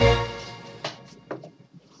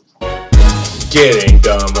Getting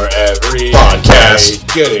dumber every Podcast.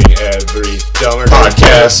 day. Getting every dumber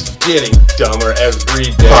Podcast. Getting dumber every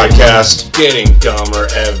day. Podcast. Getting dumber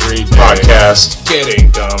every day. Podcast. Getting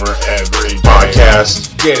dumber every day.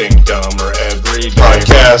 Podcast. Getting dumber every day.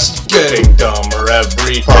 Podcast. Getting dumber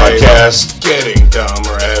every day. Podcast. Getting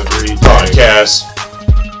dumber every day. Podcast.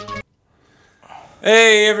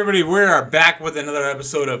 Hey everybody, we are back with another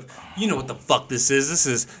episode of, you know what the fuck this is. This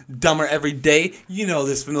is Dumber Every Day. You know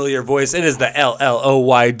this familiar voice. It is the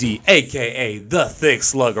LLOYD, aka The Thick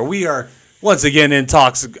Slugger. We are once again in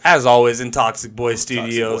Toxic, as always, in Toxic Boy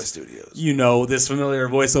Studios. You know this familiar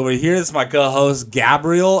voice over here. This is my co-host,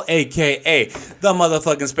 Gabriel, aka The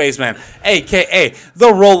Motherfucking Spaceman, aka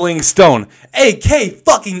The Rolling Stone, aka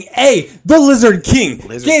The Lizard King,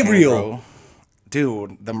 Gabriel. King,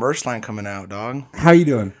 dude, the merch line coming out, dog. How you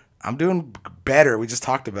doing? I'm doing better. We just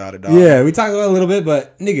talked about it, dog. Yeah, we talked about it a little bit,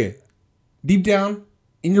 but nigga, deep down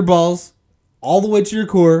in your balls, all the way to your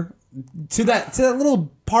core, to that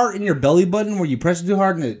little part in your belly button where you press it too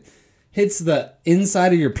hard and it hits the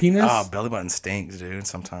inside of your penis. Oh, belly button stinks, dude,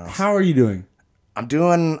 sometimes. How are you doing? I'm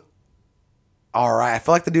doing all right. I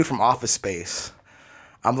feel like the dude from Office Space.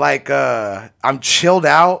 I'm like, I'm chilled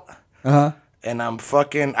out. Uh-huh. And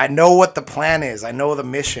I know what the plan is. I know the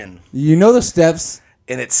mission. You know the steps.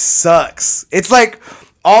 And it sucks. It's like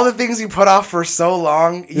all the things you put off for so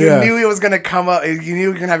long, you knew it was going to come up. You knew you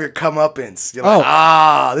were going to have your comeuppance. You're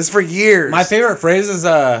like, this is for years. My favorite phrase is,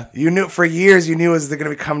 you knew for years, you knew it was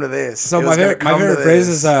going to come to this. So my favorite phrase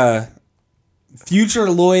is,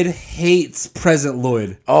 future Lloyd hates present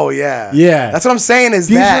Lloyd. Oh, yeah. Yeah. That's what I'm saying is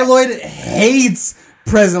future Lloyd hates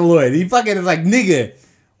present Lloyd. He fucking is like, nigga,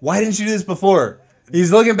 why didn't you do this before?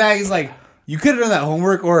 He's looking back. He's like, you could have done that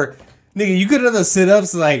homework, or nigga, you could have done those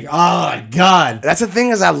sit-ups. Like, oh my god. That's the thing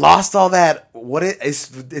is, I lost all that. What it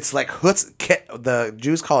is? It's like the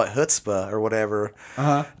Jews call it chutzpah or whatever.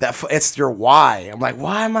 That it's your why. I'm like,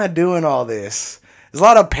 why am I doing all this? There's a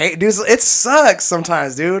lot of pain, dude. It sucks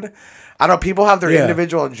sometimes, dude. I know people have their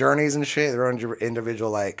individual journeys and shit. Their own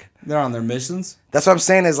individual They're on their missions. That's what I'm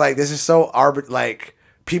saying. Is like this is so like.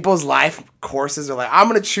 People's life courses are like, I'm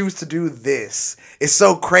gonna choose to do this. It's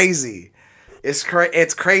so crazy. It's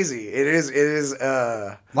crazy. It is.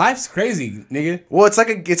 Life's crazy, nigga. Well, it's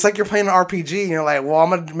like you're playing an RPG and you're like, well,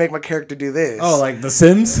 I'm gonna make my character do this. Oh, like The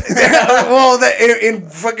Sims? Well, in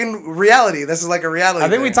fucking reality, this is like a reality. I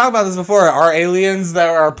think we talked about this before. Our aliens that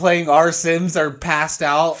are playing our Sims are passed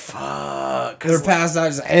out. Fuck. They're passed out.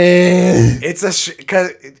 Just, It's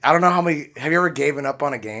because I don't know how many. Have you ever given up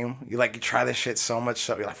on a game? You try this shit so much,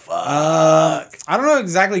 so you're like, fuck. I don't know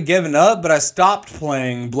exactly given up, but I stopped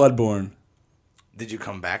playing Bloodborne. Did you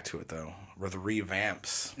come back to it though, with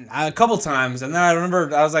revamps? A couple times, and then I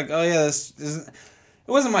remember I was like, "Oh yeah, this it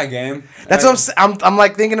wasn't my game." That's what I'm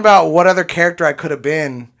like thinking about what other character I could have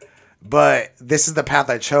been, but this is the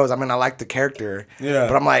path I chose. I mean, I like the character, yeah.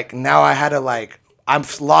 But I'm like, now I had to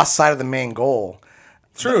I've lost sight of the main goal.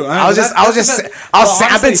 True. I've been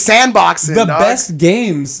sandboxing. The best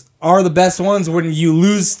games are the best ones when you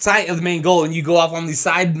lose sight of the main goal and you go off on these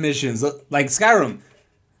side missions, like Skyrim.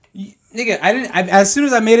 Nigga, as soon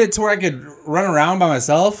as I made it to where I could run around by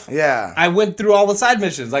myself, I went through all the side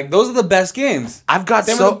missions. Like, those are the best games. I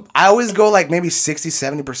always go maybe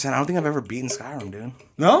 60-70%. I don't think I've ever beaten Skyrim, dude.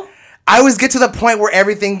 No? I always get to the point where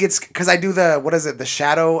everything gets, because I do the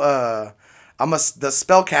shadow, I'm the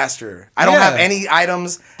spellcaster. I don't have any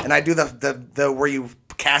items, and I do the where you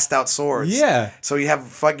cast out swords. Yeah. So you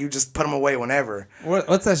just put them away whenever.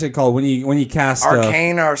 What's that shit called when you cast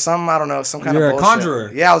arcane or something? I don't know, some kind of bullshit. You're a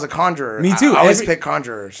conjurer. Yeah, I was a conjurer. Me too. I always pick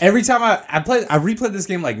conjurers. Every time I replayed this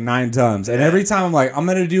game 9 times, and every time I'm like, I'm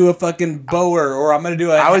gonna do a fucking bower, or I'm gonna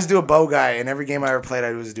do I always do a bow guy. In every game I ever played,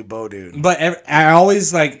 I always do bow dude. But I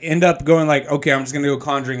always end up going okay, I'm just gonna go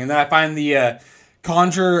conjuring, and then I find the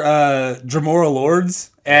conjure Dremora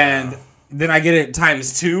Lords, and then I get it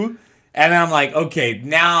 ×2. And I'm like, okay,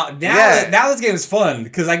 now this game is fun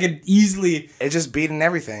because I could easily. It's just beating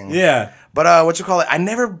everything. Yeah. But I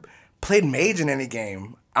never played mage in any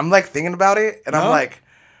game. I'm thinking about it, and I'm like,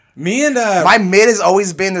 me and my mid has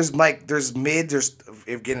always been there's mid, there's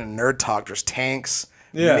if getting a nerd talk, there's tanks,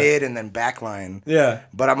 mid, and then backline. Yeah.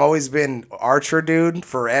 But I've always been archer dude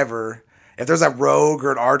forever. If there's a rogue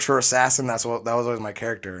or an archer or assassin, that was always my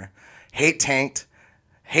character. Hate tank.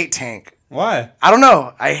 Why? I don't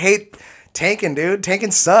know. I hate tanking, dude.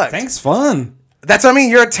 Tanking sucks. Tank's fun. That's what I mean.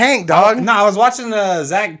 You're a tank, dog. No, I was watching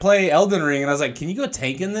Zach play Elden Ring, and I was like, can you go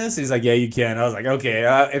tank in this? He's like, yeah, you can. I was like,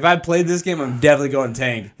 okay, if I played this game, I'm definitely going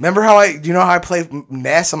tank. Remember how you know how I play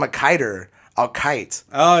Ness? I'm a kiter. I'll kite.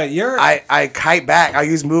 Oh, you're. I kite back. I'll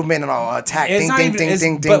use movement and I'll attack. It's Ding, not ding, even. ding, It's,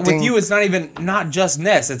 ding, but ding, with you, it's not just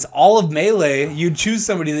Ness. It's all of melee. You choose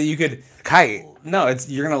somebody that you could. kite. No, it's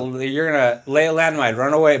you're gonna lay a landmine,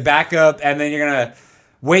 run away, back up, and then you're gonna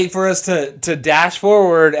wait for us to dash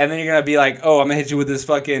forward, and then you're gonna be like, oh, I'm gonna hit you with this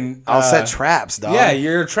fucking. I'll set traps, dog. Yeah,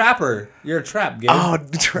 you're a trapper. You're a trap, Gabe. Oh,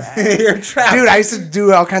 trap. You're a trap. Dude, I used to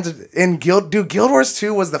do all kinds of Guild Wars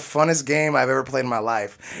 2 was the funnest game I've ever played in my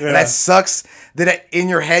life. Yeah. And that sucks that in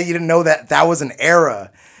your head you didn't know that was an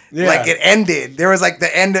era. Yeah. Like it ended. There was like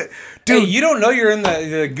the end. Dude, Hey, you don't know you're in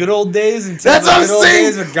the good old days until that's the what I'm good old saying,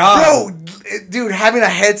 days are gone. bro. Dude, having a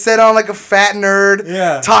headset on like a fat nerd,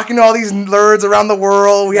 Yeah. talking to all these nerds around the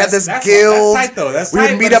world. We had this guild. That's tight though. That's we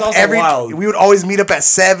tight, would meet but it's up also wild. We would always meet up at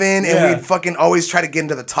 7, Yeah. and we'd fucking always try to get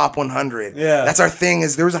into the top 100. Yeah. That's our thing.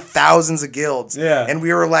 Is there was thousands of guilds. Yeah. And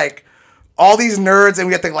we were like. All these nerds, and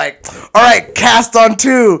we had to like, all right, cast on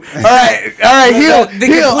 2. All right, heal. The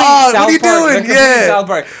Heal. complete Oh, South what are you Park, the doing? complete Yeah. South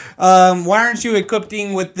Park. Why aren't you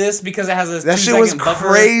equipping with this because it has a That 2 shit was second buffer?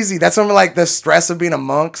 crazy. That's when like the stress of being a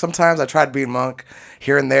monk. Sometimes I tried being monk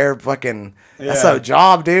here and there. Fucking, that's Yeah. a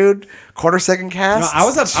job, dude. Quarter-second No, cast. I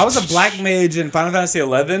was a black mage in Final Fantasy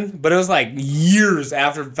 11, but it was like years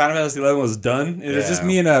after Final Fantasy 11 was done. It was just Yeah.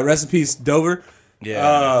 me and rest in peace Dover.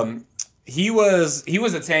 Yeah. He was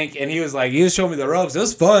a tank, and he was showing me the ropes. It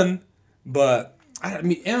was fun, but I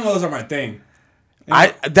mean MMOs are my thing.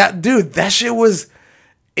 That shit was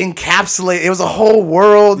encapsulated. It was a whole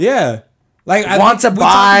world. Yeah, like Want to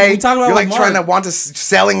buy. We talk about You're with like trying to Mark.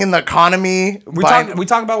 selling in the economy. We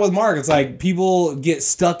talk about with Mark. It's like people get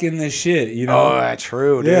stuck in this shit, you know. Oh, that's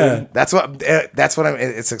true, dude. Yeah. That's what I'm.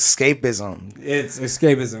 It's escapism. It's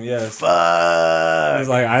escapism, yes. Fuck. It's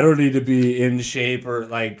like I don't need to be in shape or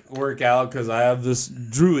like work out because I have this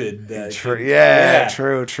druid. That True. can- Yeah,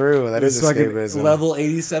 true. That This is fucking escapism. level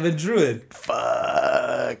 87 druid.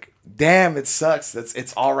 Fuck. Damn, it sucks.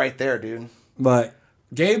 It's all right there, dude. But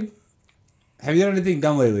Gabe, have you done anything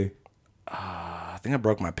dumb lately? I think I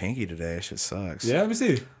broke my pinky today. Shit sucks. Yeah, let me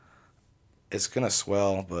see. It's gonna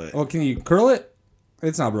swell, but Well, can you curl it?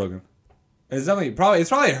 It's not broken. It's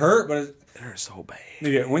probably hurt, but it hurts so bad.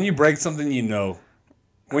 nigga, when you break something, you know.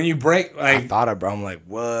 When you break I thought I'm like,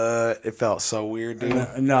 what? It felt so weird, dude.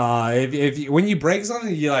 nah, when you break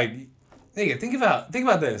something, you like, nigga, think about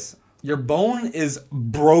this. Your bone is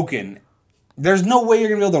broken. There's no way you're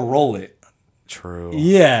gonna be able to roll it. True.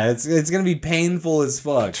 Yeah, it's gonna be painful as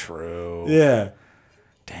fuck. True. Yeah.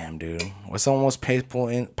 Damn, dude. What's the most painful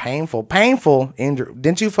injury?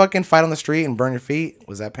 Didn't you fucking fight on the street and burn your feet?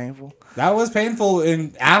 Was that painful? That was painful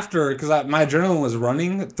after because my adrenaline was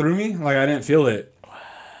running through me. Like I didn't feel it.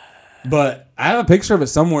 But I have a picture of it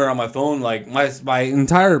somewhere on my phone. Like my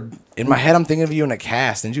entire. In my head, I'm thinking of you in a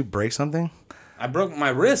cast. Didn't you break something? I broke my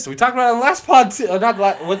wrist. We talked about it on the last pod.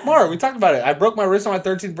 With Mark. We talked about it. I broke my wrist on my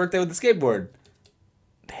 13th birthday with the skateboard.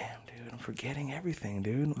 Damn, dude. I'm forgetting everything,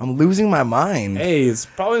 dude. I'm losing my mind. Hey, it's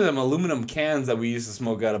probably them aluminum cans that we used to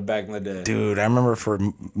smoke out of back in the day. Dude, I remember for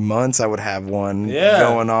months I would have one Yeah.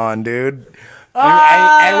 going on, dude.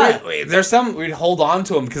 There's some we'd hold on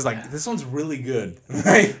to them because like this one's really good.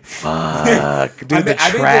 Like, Fuck, dude, I the think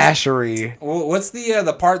this- trashery. what's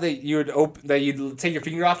the part that you would that you'd take your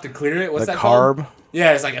finger off to clear it? What's The that called? carb?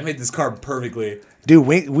 Yeah, it's like I made this carb perfectly. Dude,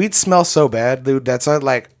 weed smells so bad, dude. That's why,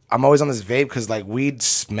 like, I'm always on this vape because, like, weed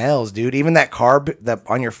smells, dude. Even that carb that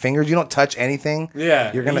on your fingers, you don't touch anything.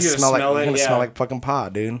 Yeah, You're gonna you just smell like smell you're it, gonna yeah. smell like fucking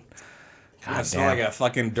pot, dude. I God smell damn. like a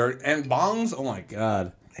fucking dirt and bongs. Oh my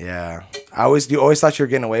god. Yeah. You always thought you were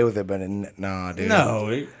getting away with it, but nah, dude.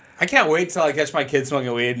 No, I can't wait till I catch my kid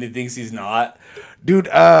smoking weed and he thinks he's not. Dude,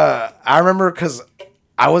 I remember because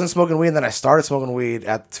I wasn't smoking weed and then I started smoking weed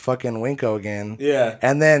at fucking Winco again. Yeah.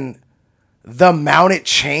 And then the amount it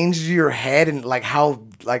changed your head and like how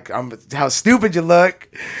stupid you look.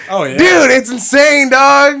 Oh yeah, Dude, it's insane,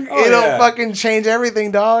 dog. Oh, It'll yeah. fucking change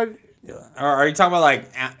everything, dog. Are you talking about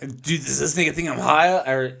like, dude? Does this nigga think I'm high?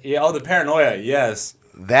 Or yeah, the paranoia. Yes.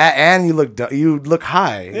 That and you look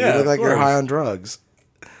high. Yeah, you look of like you're course. high on drugs.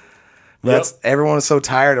 But everyone was so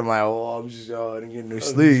tired. I'm like, oh, I'm just I didn't get no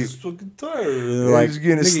sleep. I'm just fucking tired. Like, just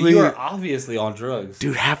getting nigga, sleep. you are obviously on drugs.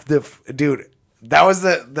 Dude, that was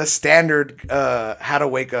the standard how to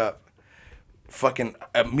wake up. Fucking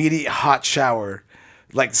immediate hot shower.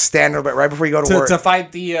 Like standard, but right before you go to work. To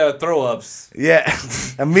fight the throw ups. Yeah.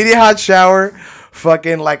 Immediate hot shower.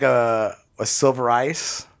 Fucking like a silver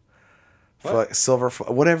ice.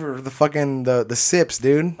 Whatever the fucking the sips,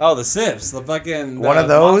 dude. Oh, the sips, the fucking One of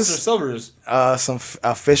those? Monster Silvers.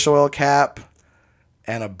 A fish oil cap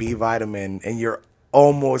and a B vitamin, and you're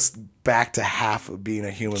almost back to half of being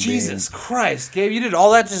a human Jesus Christ, Gabe, you did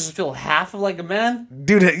all that just to feel half of like a man?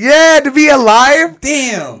 being. Dude, yeah, to be alive?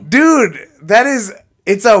 Damn. Dude,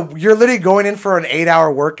 you're literally going in for an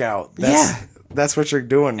 8-hour workout. That's what you're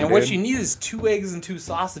doing, And dude. what you need is 2 eggs and 2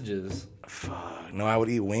 sausages. No, I would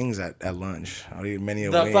eat wings at lunch. I would eat many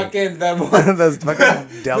a The wing. fucking Those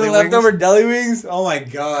fucking deli The wings. leftover deli wings? Oh my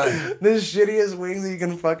god. The shittiest wings that you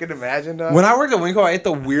can fucking imagine, dog. When I worked at Winco, I ate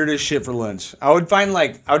the weirdest shit for lunch. I would find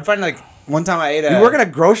like one time I ate you work in a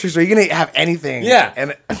grocery store, you're gonna have anything. Yeah.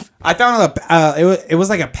 And I found it was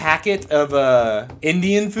like a packet of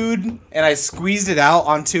Indian food, and I squeezed it out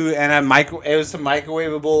onto it was some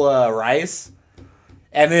microwavable rice,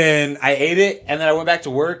 and then I ate it, and then I went back to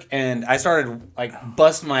work, and I started like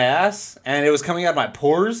busting my ass, and it was coming out of my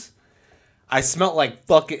pores. I smelled like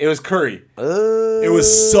fucking. It was curry. It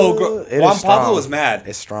was so gross. Juan Pablo was mad.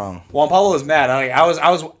 It's strong. Juan Pablo was mad.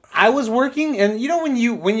 I was working, and you know when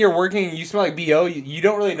you're working and you smell like BO, you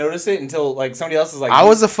don't really notice it until like somebody else is like. I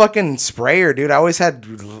was a fucking sprayer, dude. I always had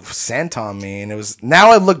scent on me, and it was.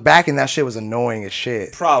 Now I look back, and that shit was annoying as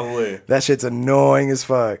shit. Probably. That shit's annoying as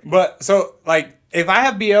fuck. But so like if I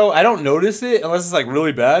have BO, I don't notice it unless it's like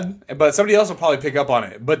really bad. But somebody else will probably pick up on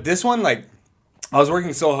it. But this one, like, I was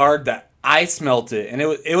working so hard that I smelt it, and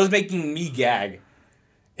it was making me gag.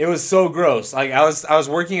 It was so gross. Like I was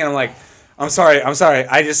working, and I'm like. I'm sorry.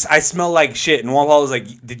 I smell like shit. And Juan Paul was like,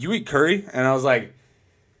 "Did you eat curry?" And I was like,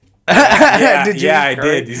 "Yeah, Did you yeah, eat I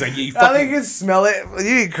curry? did." He's like, "You I fucking, think you can smell it.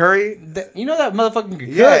 You eat curry? you know that motherfucking could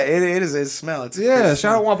Yeah, cook." it is. It smell. It's Yeah,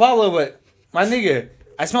 shout out Juan Pablo, but my nigga,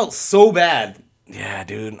 I smelled so bad. Yeah,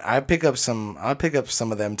 dude. I'll pick up some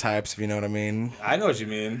of them types, if you know what I mean. I know what you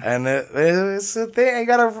mean. And it's a thing. You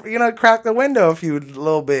gotta, crack the window a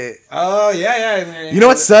little bit. Oh yeah. You know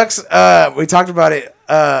what sucks? We talked about it.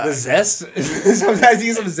 The zest. Sometimes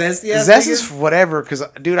you get some zesty. Zest is whatever, because,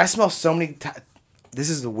 dude, I smell so many. This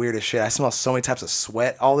is the weirdest shit. I smell so many types of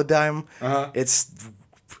sweat all the time. It's,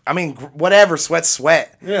 whatever,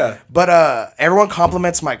 sweat. Yeah. But everyone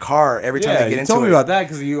compliments my car every time they get into it. You told me about that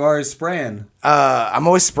because you are spraying. I'm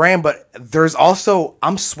always spraying, but there's also,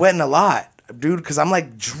 I'm sweating a lot, dude, because I'm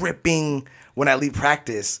like dripping when I leave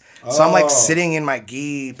practice. So I'm like sitting in my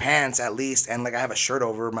gi pants at least, and like I have a shirt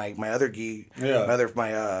over my other gi, my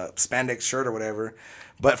spandex shirt or whatever.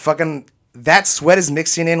 But fucking that sweat is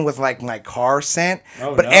mixing in with like my car scent.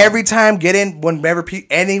 Every time whenever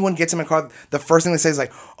anyone gets in my car, the first thing they say is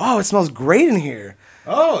like, "Oh, it smells great in here."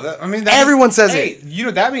 Oh, Everyone says it. You know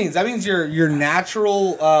what that means? That means your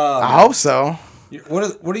natural. I hope so.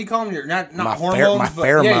 What do you call them? Your not My hormones, my but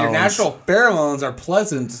pheromones. yeah, your natural pheromones are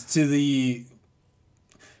pleasant to the.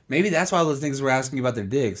 Maybe that's why those niggas were asking you about their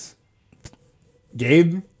dicks.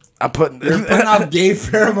 Gabe, You're putting off Gabe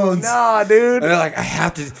pheromones. Nah, dude. And they're like, I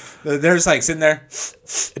have to. They're just like sitting there.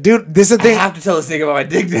 Dude, this is the thing. I have to tell this nigga about my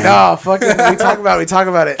dick now. No, fucking. We talk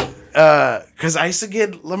about it. Cause I used to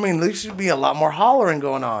get. There used to be a lot more hollering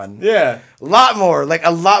going on. Yeah. A lot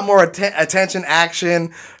more attention,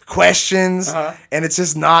 action, questions, and it's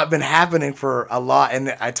just not been happening for a lot.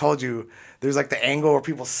 And I told you, there's like the angle where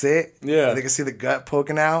people sit. Yeah. And they can see the gut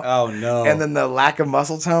poking out. Oh no. And then the lack of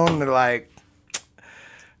muscle tone. They're like,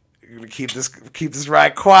 "You're gonna keep this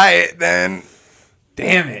ride quiet, then."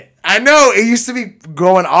 Damn it. I know it used to be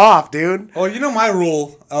going off, dude. Well, you know my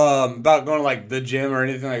rule about going to like the gym or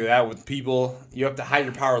anything like that with people. You have to hide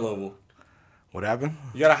your power level. What happened?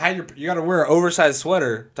 You gotta wear an oversized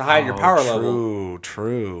sweater to hide your power level.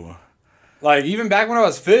 True. Like even back when I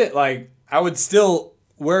was fit, like I would still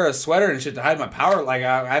wear a sweater and shit to hide my power. Like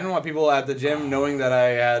I didn't want people at the gym knowing that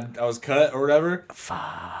I was cut or whatever.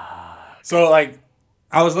 Fuck. So like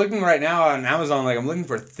I was looking right now on Amazon. Like I'm looking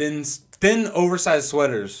for thin oversized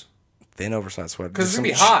sweaters. Thin oversized sweater. Because it's gonna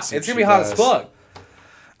be hot. It's gonna be hot as fuck.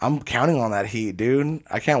 I'm counting on that heat, dude.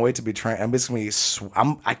 I can't wait to be trained. I'm just gonna be.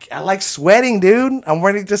 I like sweating, dude. I'm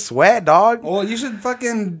ready to sweat, dog. Well, you should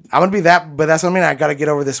fucking. I'm gonna be that, but that's what I mean. I gotta get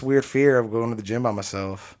over this weird fear of going to the gym by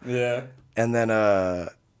myself. Yeah. And then,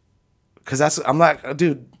 cause I'm not,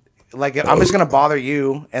 dude. Like I'm just gonna bother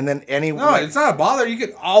you, and then No, it's not a bother. You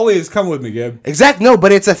could always come with me, Gabe. Exactly. No,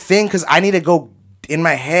 but it's a thing because I need to go. In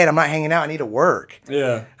my head, I'm not hanging out. I need to work.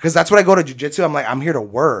 Yeah. Because that's what I go to jiu-jitsu. I'm like, I'm here to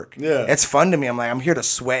work. Yeah. It's fun to me. I'm like, I'm here to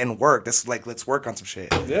sweat and work. This like, let's work on some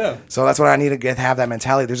shit. Yeah. So that's what I need to have that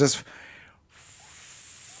mentality. There's this.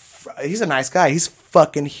 He's a nice guy. He's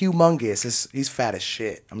fucking humongous. He's fat as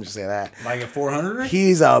shit. I'm just saying that. Like a 400?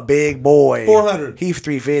 He's a big boy. 400. He's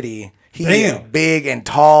 350. He's Damn. big and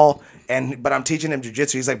tall. But I'm teaching him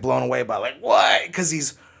jiu-jitsu. He's like blown away by like, what? Because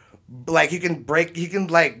he's like, he can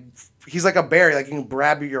he's like a bear. Like, you can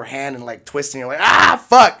grab your hand and like twist, and you're like, ah,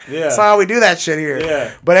 fuck. Yeah. That's not how we do that shit here.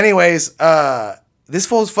 Yeah. But anyways, this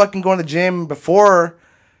fool's fucking going to the gym before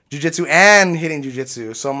jiu-jitsu and hitting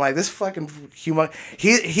jiu-jitsu. So I'm like, this fucking human.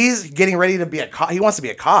 He's getting ready to be a cop. He wants to be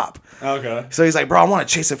a cop. Okay. So he's like, bro, I want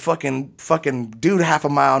to chase a fucking dude half a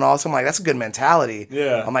mile and all. So I'm like, that's a good mentality.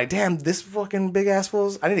 Yeah. I'm like, damn, this fucking big ass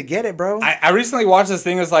fool's. I need to get it, bro. I recently watched this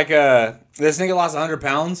thing. It was like this nigga lost 100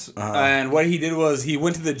 pounds, and what he did was he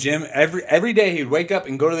went to the gym every day. He'd wake up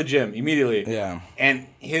and go to the gym immediately. Yeah. And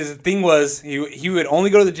his thing was he would only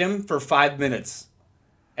go to the gym for 5 minutes,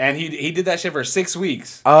 and he did that shit for 6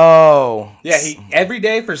 weeks. Oh. Yeah, every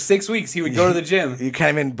day for 6 weeks he would go to the gym. You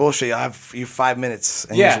can't even bullshit. You have 5 minutes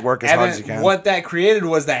and you just work as hard as you can. What that created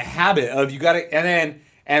was that habit of you got to,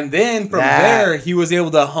 and then from there he was able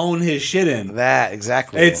to hone his shit in. That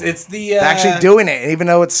exactly. It's the actually doing it, even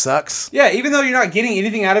though it sucks. Yeah, even though you're not getting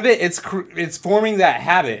anything out of it, it's forming that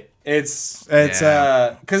habit. It's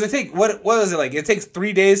because it take what is it like? It takes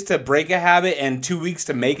 3 days to break a habit and 2 weeks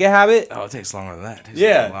to make a habit. Oh, it takes longer than that. It takes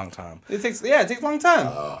Yeah, a long time. It takes a long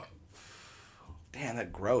time. Damn,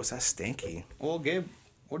 that's gross. That's stinky. Well, Gabe,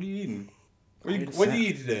 what are you eating? What did you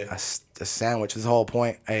eat today? A sandwich. This whole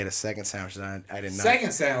point. I ate a second sandwich. And I did not.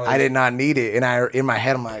 Second sandwich. I did not need it, and in my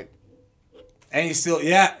head I'm like, And you still,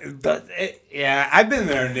 I've been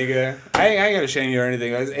there, nigga. I ain't gonna shame you or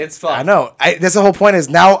anything. It's fun. I know. That's the whole point. Is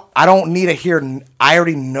now I don't need to hear. I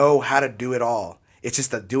already know how to do it all. It's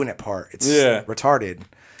just the doing it part. It's retarded.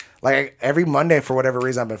 Like every Monday, for whatever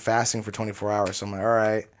reason, I've been fasting for 24 hours. So I'm like, all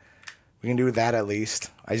right, we can do that at least.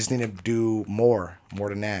 I just need to do more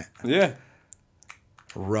than that. Yeah.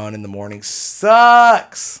 Run in the morning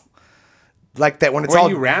sucks. Like that when it's all.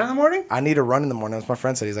 You ran in the morning? I need to run in the morning. That's what my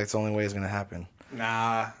friend said. He's like, it's the only way it's gonna happen.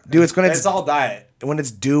 Nah, dude, it's all diet. When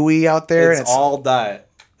it's dewy out there. It's all diet.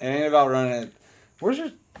 It ain't about running. Where's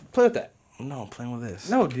your play with that? No, I'm playing with this.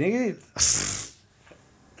 No, nigga.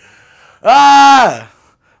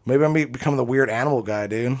 Maybe I'm becoming the weird animal guy,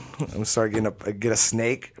 dude. I'm gonna start get a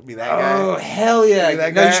snake. Be that guy. Oh hell yeah!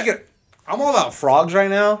 That No, guy. you should get. I'm all about frogs right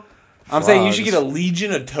now. I'm saying you should get a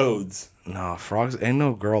legion of toads. No, frogs. Ain't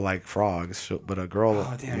no girl like frogs, but a girl.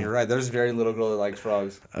 Oh damn, you're right. There's very little girl that likes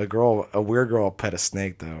frogs. A weird girl will pet a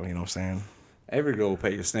snake though. You know what I'm saying? Every girl will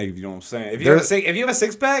pet your snake if you know what I'm saying. If you have a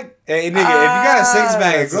six pack, hey nigga, if you got a six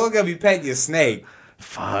pack, a girl gonna be petting your snake.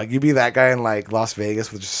 Fuck, you be that guy in like Las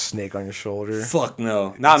Vegas with just a snake on your shoulder. Fuck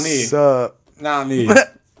no, not me. Sup? Not me.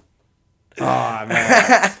 Oh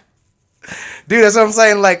man, dude, that's what I'm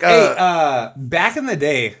saying. Like, back in the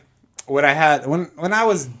day, when I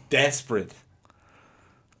was desperate.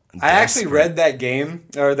 I actually read that game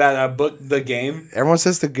or that book, The Game. Everyone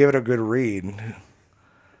says to give it a good read.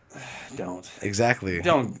 Don't. Exactly.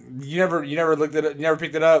 Don't. You never looked at it. You never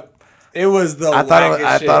picked it up. It was the. I thought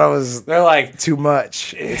it was. They're like too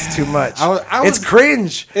much. It's too much. It's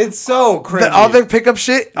cringe. It's so cringe. All their pickup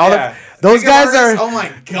shit. Those guys are. Oh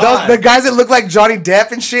my god. The guys that look like Johnny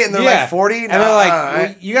Depp and shit, and they're like 40. And they're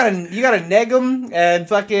like, you gotta neg them and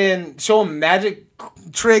fucking show them magic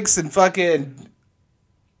tricks and fucking.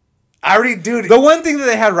 Dude. The one thing that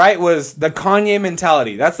they had right was the Kanye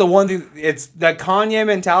mentality. That's the one thing. It's the Kanye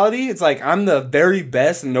mentality. It's like, I'm the very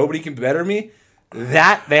best and nobody can better me.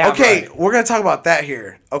 That they have right. We're going to talk about that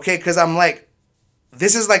here. Okay, because I'm like,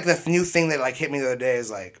 this is like the new thing that like hit me the other day is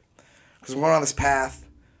like, because we're going on this path,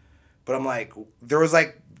 but I'm like, there was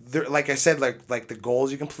like I said, like the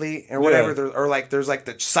goals you complete or whatever, there's like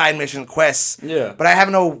the side mission quests. Yeah. But I have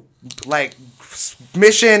no like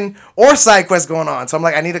mission or side quest going on, so I'm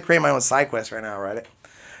like, I need to create my own side quest right now, right?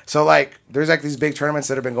 So like, there's like these big tournaments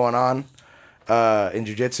that have been going on, in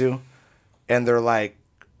jiu-jitsu, and they're like,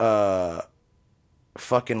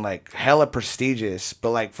 fucking like hella prestigious,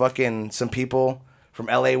 but like fucking some people from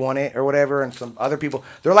LA won it or whatever, and some other people,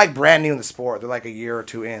 they're like brand new in the sport. They're like a year or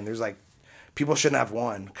two in. There's like people shouldn't have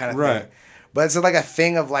won kind of thing. But it's like a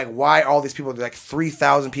thing of like why all these people, like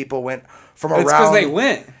 3,000 people went from around. It's because they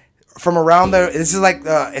went from around the. This is like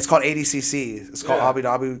it's called ADCC. It's called Abu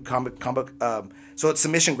Dhabi Combat. So it's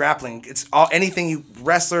submission grappling. It's all anything you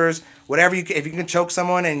wrestlers, whatever you can, if you can choke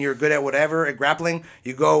someone and you're good at whatever at grappling,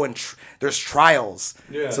 you go and there's trials.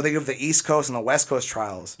 Yeah. So they give the East Coast and the West Coast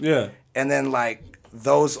trials. Yeah. And then like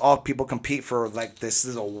those all people compete for like this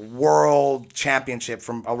is a world championship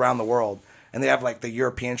from around the world, and they have like the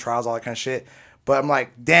European trials, all that kind of shit. But I'm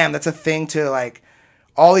like, damn, that's a thing to like.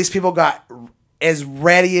 All these people got as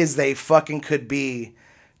ready as they fucking could be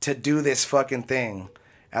to do this fucking thing.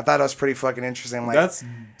 I thought that was pretty fucking interesting. I'm like,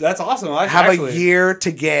 that's awesome. A year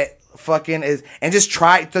to get fucking and just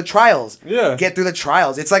try the trials. Yeah. Get through the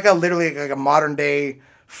trials. It's like literally like a modern day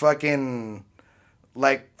fucking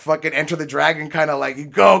like fucking Enter the Dragon kind of like you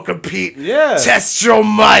go compete, Yeah. test your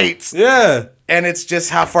might, Yeah. and it's just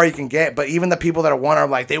how far you can get. But even the people that won are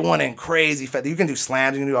like they won in crazy fast. You can do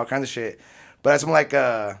slams, you can do all kinds of shit. But I'm like,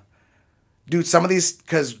 dude, some of these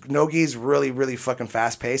because Nogi is really really fucking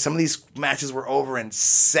fast paced. Some of these matches were over in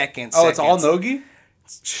seconds. Oh, it's all Nogi?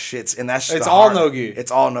 Shits, and that's It's the all hard- Nogi.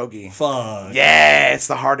 It's all Nogi. Fuck. Yeah, it's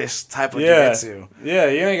the hardest type of jiu-jitsu. Yeah,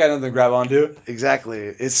 you ain't got nothing to grab onto. Exactly.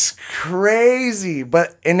 It's crazy.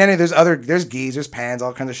 But and then there's gis, there's pans,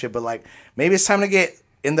 all kinds of shit. But like maybe it's time to get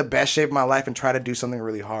in the best shape of my life and try to do something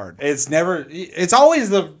really hard. It's always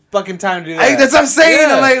the fucking time to do that. That's what I'm saying.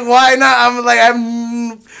 Yeah. I'm like, why not?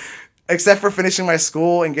 I'm except for finishing my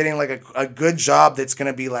school and getting like a good job that's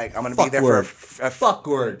gonna be like I'm gonna be there work. for a Fuck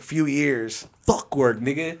work. few years. Fuck work,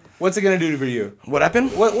 nigga. What's it gonna do for you? What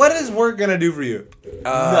happened? What is work gonna do for you?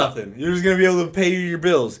 Nothing. You're just gonna be able to pay your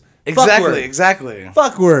bills. Exactly.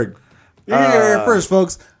 Fuck work. You're here first,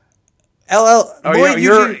 folks. LL. Oh, Lloyd,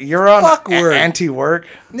 you're on fuck work, anti-work.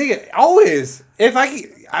 nigga. Always. If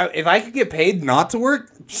I could get paid not to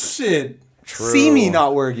work, shit. True. See me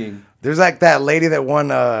not working. There's like that lady that won.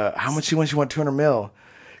 How much she won? She won 200 mil,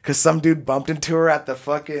 because some dude bumped into her at the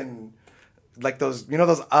fucking like those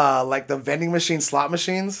like the vending machine slot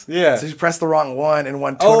machines. Yeah. So she pressed the wrong one and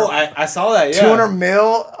won 200. Oh, I saw that. Yeah. 200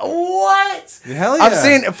 mil. What? Hell yeah. I'm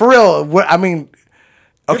saying for real. What I mean.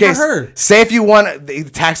 Okay. for her. Say if you won, they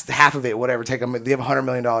taxed half of it. Whatever. Take them. They have $100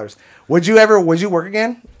 million. Would you work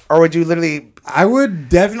again, or would you literally? I would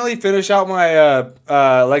definitely finish out my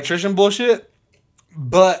electrician bullshit,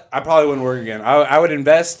 but I probably wouldn't work again. I would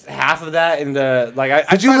invest half of that into like.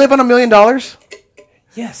 Did you live on $1 million?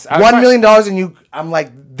 Yes, $1 million, and I'm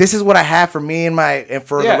like, this is what I have for me and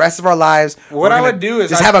for Yeah. the rest of our lives. What We're I gonna would do is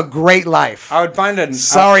just have a great life. I would find a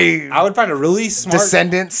Sorry. I would find a really smart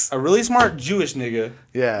Descendants. a really smart Jewish nigga.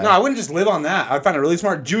 Yeah. No, I wouldn't just live on that. I would find a really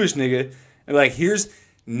smart Jewish nigga and like, here's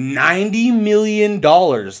 $90 million.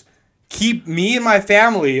 Keep me and my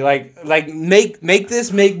family like make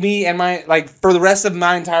me and my like for the rest of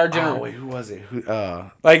my entire Oh generation. wait, who was it?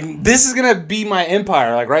 Like this is gonna be my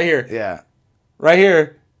empire. Like right here. Yeah. Right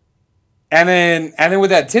here. And then with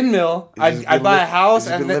that 10 mil, I'd buy a house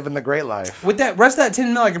and and then, living the great life. with that rest of that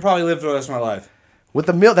 10 mil, I can probably live for the rest of my life. With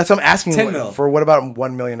the mil, that's what I'm asking. 10 mil. For what about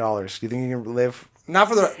 $1 million? Do you think you can live? Not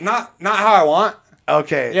for the not how I want.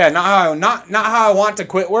 Okay. Yeah, not how I want to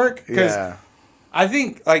quit work. Because Yeah. I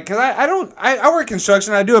think like because I work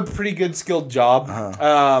construction. I do a pretty good skilled job.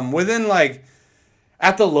 Within like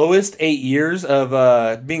at the lowest 8 years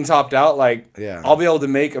of being topped out, like Yeah. I'll be able to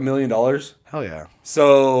make $1 million. Hell yeah.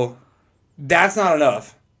 So that's not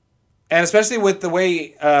enough, and especially with the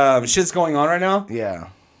way shit's going on right now. Yeah.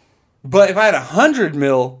 But if I had 100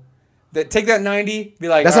 mil, take that 90, be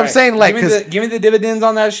like, That's all what I'm saying, like, give me the dividends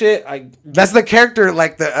on that shit. That's the character.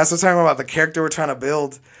 That's what I'm talking about. The character we're trying to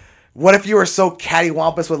build. What if you were so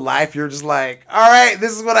cattywampus with life? You're just like, all right,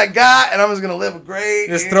 this is what I got, and I'm just gonna live great.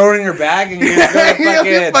 just throw it in your bag and you're just gonna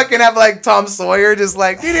you fucking have like Tom Sawyer, just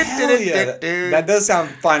like. Hell yeah, that does sound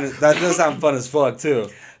fun. That does sound fun as fuck too.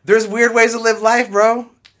 There's weird ways to live life, bro.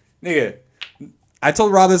 Nigga, I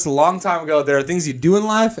told Rob this a long time ago. There are things you do in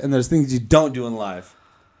life and there's things you don't do in life.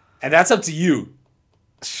 And that's up to you.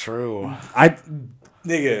 True.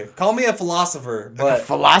 Nigga, call me a philosopher, but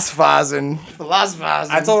Philosophizing.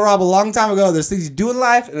 I told Rob a long time ago there's things you do in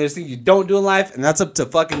life and there's things you don't do in life, and that's up to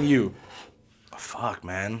fucking you. Fuck,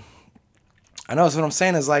 man. I know. So what I'm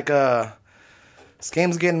saying is like, this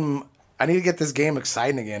game's getting. I need to get this game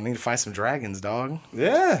exciting again. I need to find some dragons, dog.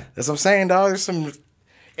 Yeah. That's what I'm saying, dog. There's some.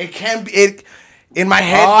 It can be it in my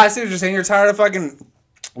head. Oh, I see what you're saying. You're tired of fucking.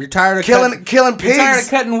 You're tired of killing pigs. You're tired of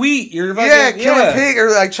cutting wheat. You're fucking, yeah, killing pig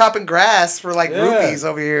or like chopping grass for like Yeah. rupees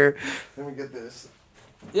over here. Let me get this.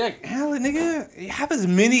 Yeah, hell, nigga, have as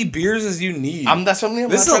many beers as you need. That's what I'm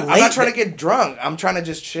not trying to get drunk. I'm trying to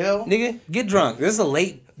just chill. Nigga, get drunk. This is a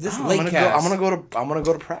late. This is late I'm cast. gonna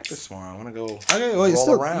go to practice tomorrow. I'm gonna go. Okay, well, you roll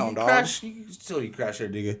still around, you dog. crash. You crash here,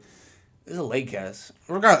 nigga. This is a late cast.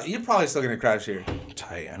 Regardless, you're probably still gonna crash here.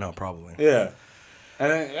 Tight. I know, probably. Yeah. And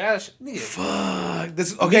then, nigga. Fuck.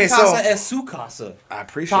 This. Mi Okay, casa so es su casa. I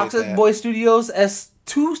appreciate Toxic that. Boy Studios es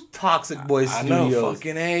two Toxic Boy I know. Studios.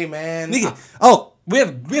 Fucking A, man. Nigga. Oh, we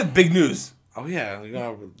have big news. Oh yeah, you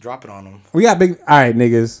gotta drop it on them. We got big. All right,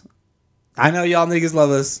 niggas. I know y'all niggas love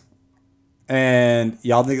us, and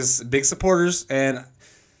y'all niggas big supporters. And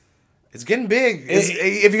It's getting big.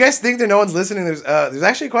 If you guys think that no one's listening, there's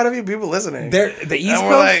actually quite a few people listening. the East And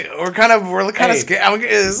Coast. we're kind of scared.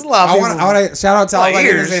 There's a lot of I people. want to shout out to all My my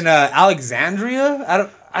ears. niggas in Alexandria.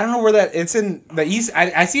 I don't know where that. It's in the east.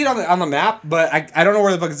 I see it on the map, but I don't know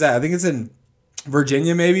where the fuck it's at. I think it's in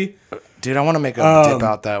Virginia, maybe. Dude, I want to make a dip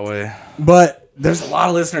out that way. But there's a lot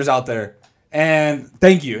of listeners out there. And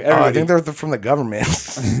thank you, everybody. I think they're from the government.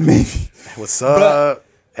 Maybe. What's up?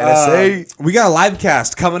 NSA. We got a live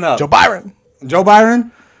cast coming up. Joe Byron. Joe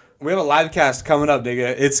Byron? We have a live cast coming up,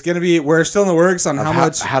 nigga. It's going to be, we're still in the works on how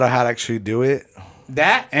much. How to actually do it.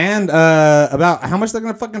 That and about how much they're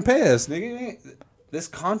going to fucking pay us, nigga. This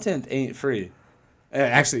content ain't free.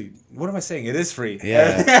 Actually, what am I saying? It is free.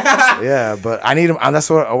 Yeah. Yeah, but I need them. That's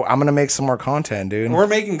what I'm going to make some more content, dude. We're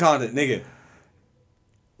making content, nigga.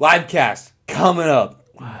 Live cast coming up.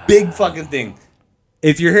 Big fucking thing.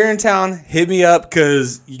 If you're here in town, hit me up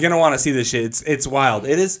because you're going to want to see this shit. It's wild.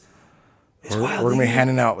 It is. We're going to be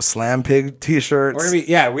handing out Slam Pig t-shirts. We're going to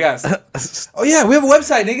be, yeah, we got. Oh, yeah, we have a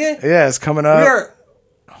website, nigga. Yeah, it's coming up. We are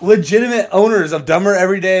legitimate owners of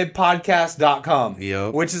dumbereverydaypodcast.com.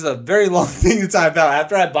 Yep. Which is a very long thing to type out.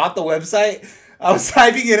 After I bought the website, I was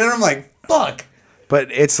typing it in and I'm like, fuck.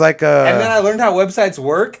 But it's like a... And then I learned how websites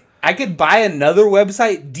work. I could buy another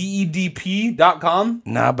website, dedp.com.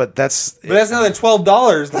 Nah, but that's... But that's another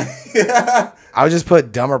 $12. I would just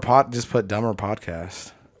put dumber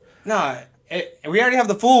podcast. No, we already have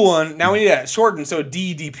the full one. Now we need to shorten, so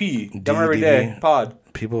DEDP. Dumber Every Day Pod.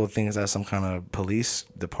 People would think that's some kind of police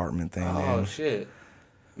department thing. Oh, man. shit.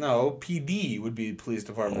 No, PD would be police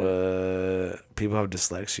department. People have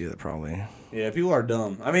dyslexia, probably. Yeah, people are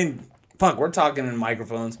dumb. I mean, fuck, we're talking in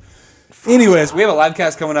microphones. Anyways, we have a live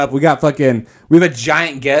cast coming up. We have a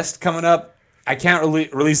giant guest coming up. I can't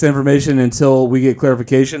release the information until we get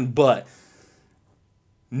clarification, but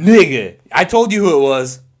nigga, I told you who it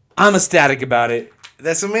was. I'm ecstatic about it.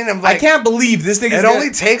 That's what I mean. I'm like, I can't believe this nigga. It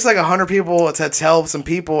only takes like 100 people to tell some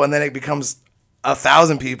people, and then it becomes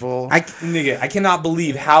 1,000 people. I cannot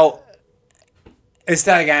believe how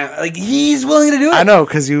ecstatic I am. Like, he's willing to do it. I know,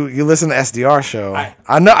 because you listen to SDR show. I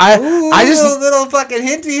know. Ooh, I just little fucking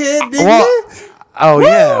hinty hint, nigga. Well,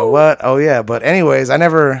 yeah. What? Oh yeah. But anyways, I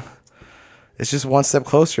never. It's just one step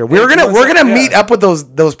closer. We're gonna meet up with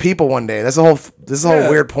those people one day. That's the whole. This is a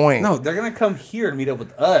whole weird point. No, they're gonna come here and meet up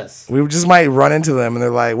with us. We just might run into them, and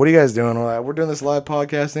they're like, "What are you guys doing?" We're like, "We're doing this live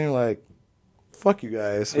podcast thing." We're like, "Fuck you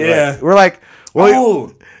guys." We're like, we're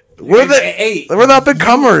the up and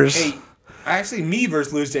comers. Hey, actually, me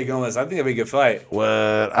versus Luis J. Gomez. I think that'd be a good fight. What?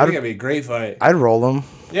 I think that'd be a great fight. I'd roll him.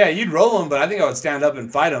 Yeah, you'd roll him, but I think I would stand up and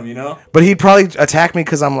fight him, you know? But he'd probably attack me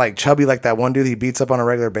because I'm like chubby, like that one dude he beats up on a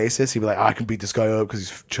regular basis. He'd be like, I can beat this guy up because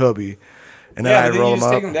he's chubby. And then I'd roll him up.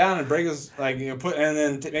 take him down and break his, like, you know, and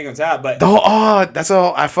then make him tap. But that's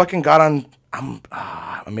all. I fucking got on.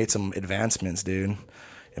 I made some advancements, dude,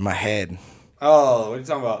 in my head. Oh, what are you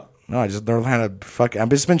talking about? No, I just learned how to I've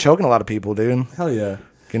just been choking a lot of people, dude. Hell yeah.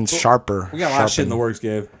 Getting sharper. We got a lot of shit in the works,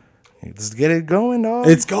 Gabe. Let's get it going, dog.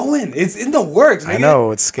 It's going. It's in the works, nigga. I know,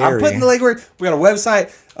 it's scary. I'm putting the legwork. We got a website.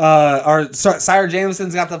 Sire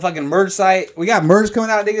Jameson's got the fucking merch site. We got merch coming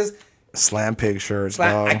out, niggas. Slam Pig shirts,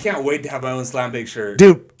 dog. I can't wait to have my own Slam Pig shirt.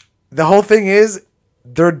 Dude, the whole thing is,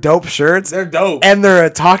 they're dope shirts. They're dope. And they're a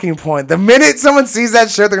talking point. The minute someone sees that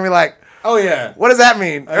shirt, they're going to be like, oh, yeah. What does that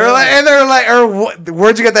mean?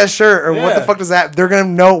 Where'd you get that shirt? Or what the fuck does that? They're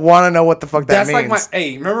going to want to know what the fuck that means. That's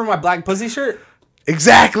like remember my black pussy shirt?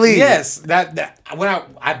 Exactly. Yes, that when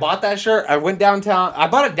I bought that shirt, I went downtown. I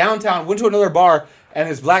bought it downtown, went to another bar, and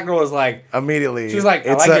this black girl was like, immediately. She was like,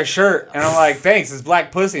 I like your shirt, and I'm like, thanks. It's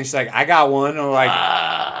black pussy, and she's like, I got one. And I'm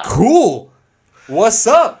like, cool. What's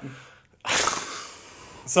up?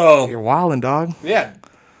 So you're wildin', dog. Yeah,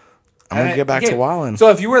 I'm gonna get back to wildin'.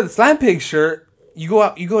 So if you wear the Slam Pig shirt, you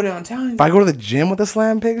go downtown. If I go to the gym with a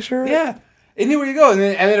Slam Pig shirt, yeah, anywhere you go, and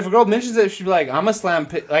then if a girl mentions it, she'll be like, I'm a Slam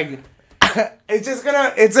Pig, like.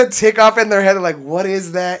 It's a tick off in their head. Like, what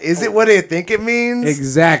is that? Is it what they think it means?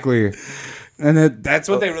 Exactly. And that's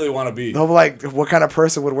what they really want to be. They'll be like, what kind of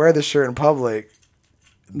person would wear this shirt in public?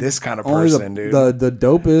 This kind of person, dude. The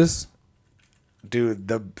dopest. Dude,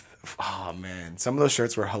 oh man. Some of those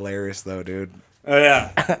shirts were hilarious though, dude. Oh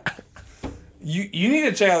yeah. you need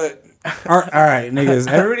to check out that. All right, niggas.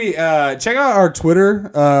 Everybody check out our Twitter.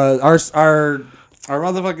 Our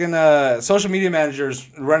motherfucking social media manager's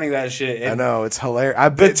running that shit. I know, it's hilarious.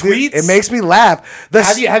 Tweets? It makes me laugh.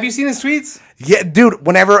 Have you seen his tweets? Yeah, dude.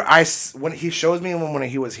 When he shows me when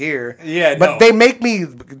he was here, but they make me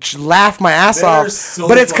laugh my ass off. So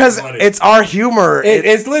but it's because it's our humor.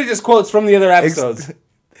 It's literally just quotes from the other episodes.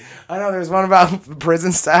 I know. There's one about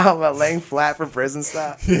prison style, about laying flat for prison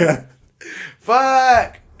style. Yeah.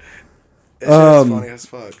 Fuck. It's funny as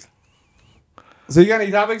fuck. So you got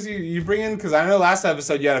any topics you bring in? Because I know last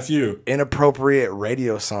episode you had a few. Inappropriate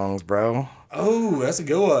radio songs, bro. Oh, that's a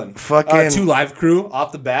good one. Fucking 2 Live Crew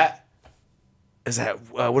off the bat. Is that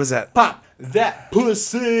what is that? Pop that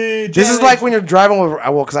pussy. This is like when you're driving with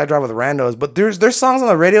because I drive with randos, but there's songs on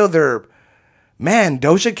the radio. Man,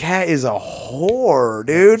 Doja Cat is a whore,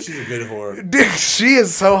 dude. She's a good whore. Dude, she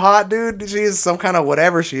is so hot, dude. She is some kind of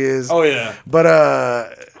whatever she is. Oh yeah. But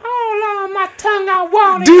hold on, my tongue, I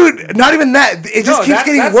want it. dude, not even that. It just keeps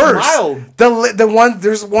getting that's worse. mild.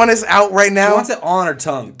 There's one is out right She now. wants it on her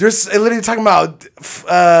tongue. There's literally talking about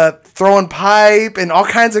throwing pipe and all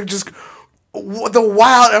kinds of just the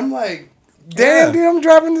wild. I'm like, damn, Yeah. dude, I'm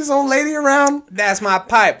driving this old lady around. That's my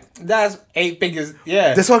pipe. That's 8 figures.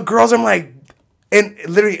 Yeah. That's what girls. I'm like, and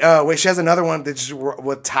literally, wait, she has another one that's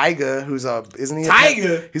with Tyga, who's isn't he?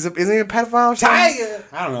 Tyga? Isn't he a pedophile? Or something? Tiger.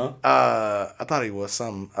 I don't know. I thought he was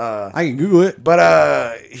something. I can Google it. But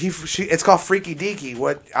it's called Freaky Deaky.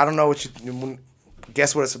 What I don't know what you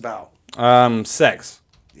guess what it's about. Sex.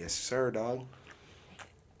 Yes, sir, dog.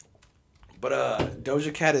 But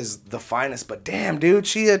Doja Cat is the finest. But damn, dude,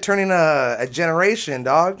 she turning a generation,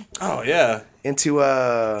 dog, Oh yeah. into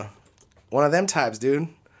one of them types, dude.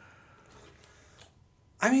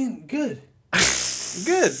 I mean, good.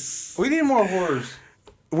 Good. We need more whores.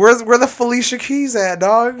 Where the Felicia Keys at,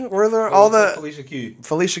 dog? Where the Felicia Key.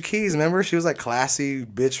 Felicia Keys? Remember, she was like classy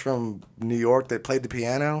bitch from New York that played the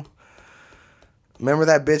piano. Remember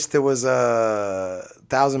that bitch that was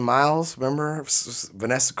 1,000 Miles? Remember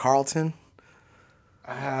Vanessa Carlton?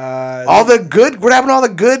 All the good. What happened to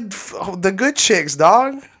all the good chicks,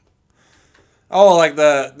 dog? Oh, like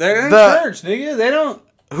they're in church, nigga. They don't.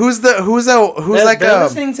 Who's They're like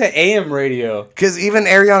listening to AM radio. Because even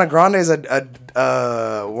Ariana Grande is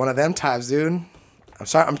a one of them types, dude. I'm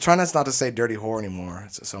sorry. I'm trying not to say dirty whore anymore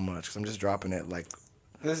so much because I'm just dropping it like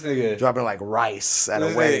rice at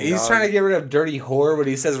a wedding. He's dog. trying to get rid of dirty whore, but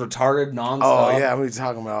he says retarded nonstop. Oh yeah, I'm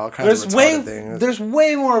talking about all kinds of retarded things. There's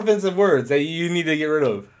way more offensive words that you need to get rid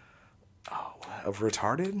of. Of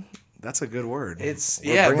retarded? That's a good word. We're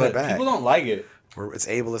yeah, bringing but it back. people don't like it. It's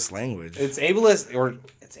ableist language. It's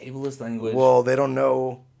ableist language. Well, they don't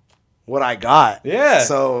know what I got. Yeah,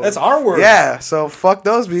 so that's our word. Yeah, so fuck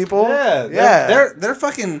those people. Yeah. They're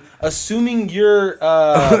fucking assuming your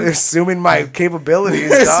assuming my capabilities.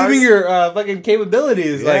 Dog. assuming your fucking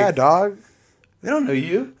capabilities. Yeah, like, dog. they don't know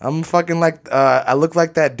you. I'm fucking like I look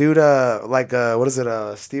like that dude. What is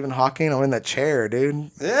it? Stephen Hawking. I'm in that chair, dude.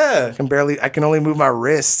 Yeah. I can only move my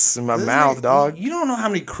wrists and my mouth, dog. You don't know how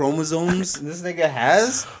many chromosomes this nigga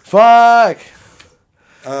has. Fuck.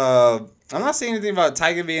 I'm not saying anything about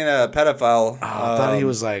Tyga being a pedophile. I thought he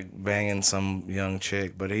was like banging some young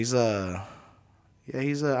chick, but he's I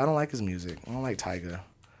don't like his music. I don't like Tyga.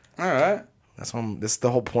 All right. That's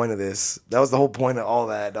the whole point of this. That was the whole point of all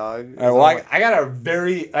that, dog. All right, well, I got a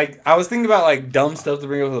very I was thinking about like dumb stuff to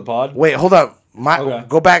bring up to the pod. Wait, hold up. Okay.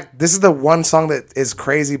 Go back. This is the one song that is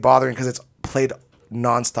crazy bothering because it's played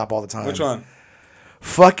nonstop all the time. Which one?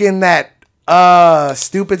 Fucking that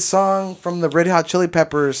stupid song from the Red Hot Chili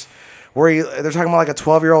Peppers where they're talking about like a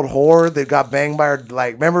 12-year-old whore that got banged by her.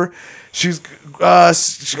 Like, remember? She got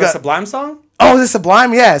Sublime song? Oh, is it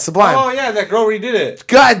Sublime? Yeah, Sublime. Oh yeah, that girl redid it.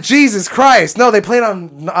 God, Jesus Christ! No, they played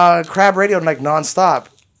on Crab Radio like nonstop.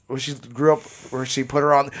 Where she grew up, where she put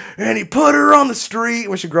her on, and he put her on the street.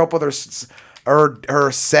 Where she grew up with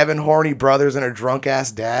her 7 horny brothers and her drunk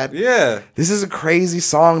ass dad. Yeah. This is a crazy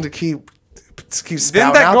song to keep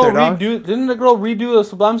spouting out there, dog. Didn't the girl redo a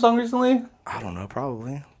Sublime song recently? I don't know,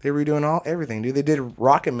 probably. They're redoing everything, dude. They did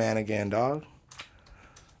Rocket Man again, dog.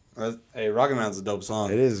 Hey, Rocket Man's a dope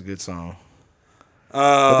song. It is a good song.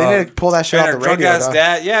 But they need to pull that shit off the drunk radio, ass dog.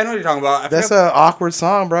 dad. Yeah, I know what you're talking about. That's an awkward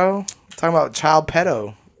song, bro. Talking about child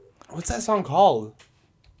pedo. What's that song called?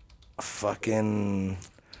 Fucking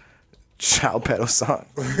child pedo song.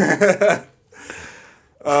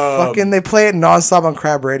 Fucking, they play it nonstop on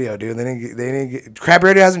Crab Radio, dude. Crab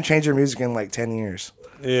Radio hasn't changed their music in like 10 years.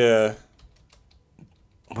 Yeah.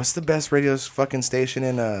 What's the best radio fucking station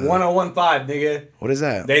in 1015, nigga. What is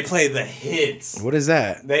that? They play the hits. What is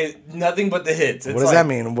that? Nothing but the hits. It's what does that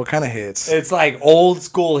mean? What kind of hits? It's like old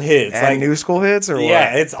school hits. And like new school hits or what?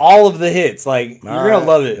 Yeah, it's all of the hits. Like you're gonna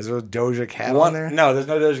love it. Is there a Doja Cat on there? No, there's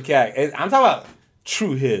no Doja Cat. I'm talking about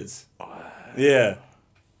true hits. Yeah.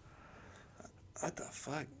 What the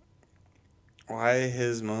fuck? Why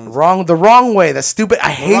his moans? The wrong way. That's stupid.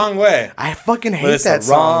 The wrong way. I fucking hate that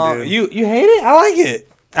song, dude. You hate it? I like it.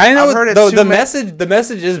 I know. I've heard it the message. The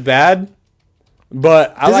message is bad,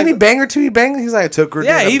 but I Doesn't like. he bang her too? He banged. He's like, I took her to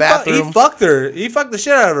the bathroom. He fucked her. He fucked the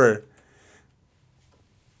shit out of her.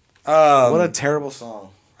 What a terrible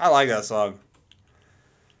song. I like that song.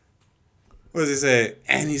 What does he say?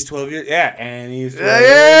 And he's 12 years. Yeah, and he's 12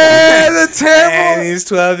 Yeah, that's terrible. And he's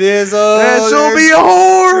 12 years old. And she'll be a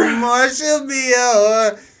whore. More, she'll be a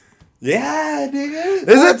whore. Yeah, nigga.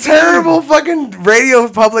 It's a terrible fucking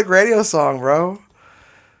public radio song, bro.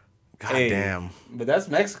 God damn. But that's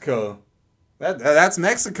Mexico. That's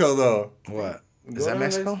Mexico, though. What? Is Go that down to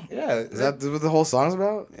Mexico? Yeah. Is that what the whole song's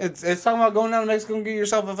about? It's talking about going down to Mexico and get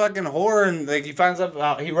yourself a fucking whore, and like he finds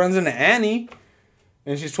out he runs into Annie,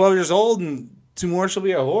 and she's 12 years old, and tomorrow she'll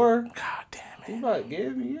be a whore. God damn Think about it,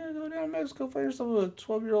 Gabe. You gotta go down to Mexico, find yourself a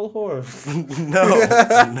 12-year-old whore.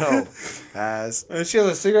 No. And she has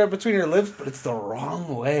a cigarette between her lips, but it's the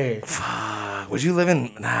wrong way. Would you live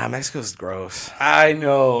in... Nah, Mexico's gross. I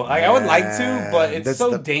know. Like, I would like to, but it's That's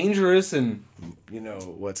so dangerous, and You know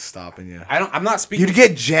what's stopping you. I'm not speaking. You'd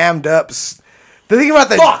get jammed up. The thing about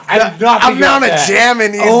the I'm not thinking amount about of that.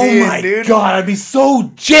 jamming you'd Oh be in, my dude. god, I'd be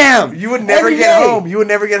so jammed. You would never Every get day. home. You would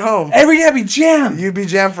never get home. Every day I'd be jammed. You'd be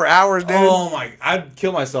jammed for hours, dude. Oh my, I'd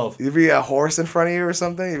kill myself. You'd be a horse in front of you or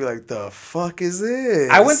something. You'd be like, the fuck is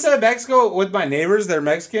this? I went to Mexico with my neighbors. They're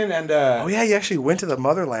Mexican, and Oh, yeah, you actually went to the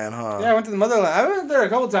motherland, huh? yeah, I went to the motherland. I went there a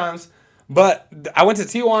couple times, but I went to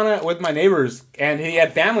Tijuana with my neighbors, and he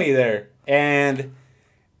had family there, and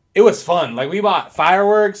it was fun. Like, we bought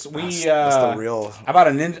fireworks. That's the real... I bought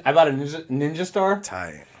a ninja star.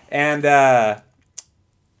 Tight. And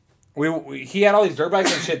he had all these dirt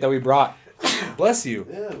bikes and shit that we brought. Bless you.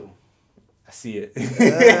 Ew. I see it.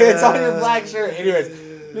 It's on your black shirt.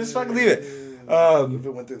 Anyways, just fucking leave it. If it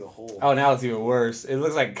went through the hole. Oh, now it's even worse. It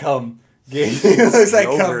looks like cum. It looks like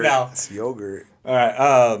cum now. It's yogurt. All right.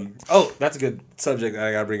 Oh, that's a good subject that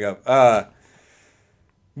I gotta bring up.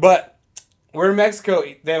 But we're in Mexico.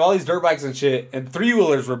 They have all these dirt bikes and shit, and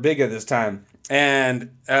 3-wheelers were big at this time.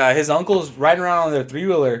 And his uncle's riding around on their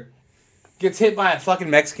 3-wheeler, gets hit by a fucking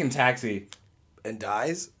Mexican taxi. And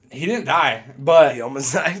dies? He didn't die, but He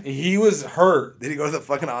almost died? he was hurt. Did he go to the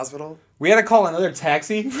fucking hospital? We had to call another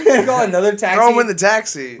taxi. We had to call another taxi. Throw him in the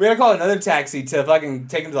taxi. We had to call another taxi to fucking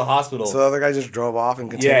take him to the hospital. So the other guy just drove off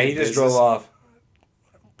and continued. Yeah, he just drove off.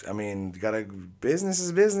 I mean, business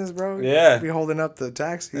is business, bro. Yeah. You be holding up the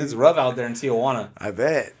taxi. It's rough out there in Tijuana. I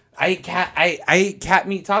bet. I ate cat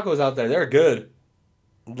meat tacos out there. They're good.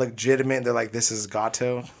 Legitimate. They're like, this is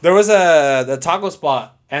gato. There was the taco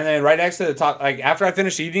spot, and then right next to the taco, like after I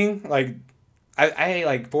finished eating, like I ate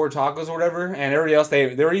like 4 tacos or whatever, and everybody else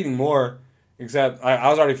they were eating more, except I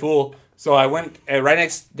was already full. So I went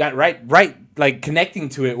right like connecting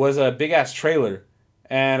to it was a big ass trailer.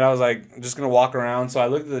 And I was like, I'm just going to walk around. So I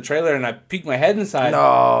looked at the trailer and I peeked my head inside.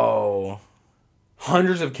 No.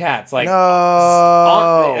 Hundreds of cats. Like,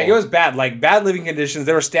 No. Like, it was bad. Like, bad living conditions.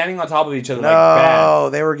 They were standing on top of each other. No. Like, bad.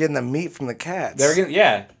 They were getting the meat from the cats. They were getting,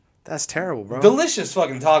 yeah. That's terrible, bro. Delicious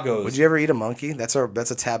fucking tacos. Would you ever eat a monkey? That's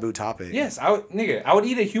a taboo topic. Yes. I would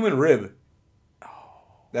eat a human rib. Oh.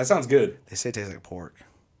 That sounds good. They say it tastes like pork.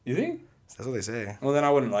 You think? That's what they say. Well, then I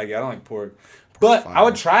wouldn't like it. I don't like pork. But fine. I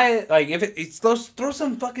would try it. Like, if it's throw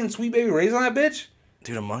some fucking Sweet Baby Ray's on that bitch.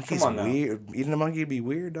 Dude, a monkey's Come on now. weird. Eating a monkey would be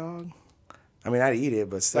weird, dog. I mean, I'd eat it,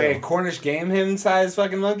 but still. Like a Cornish game hen sized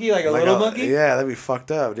fucking monkey? Like a little monkey? Yeah, that'd be fucked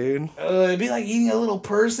up, dude. It'd be like eating a little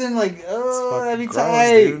person. Like, It's that'd be fucking gross,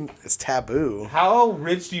 tight. dude. It's taboo. How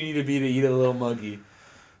rich do you need to be to eat a little monkey?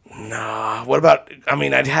 Nah. What about? I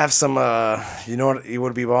mean, I'd have some. You know what? It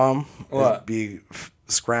would be bomb. What? It'd be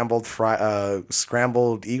scrambled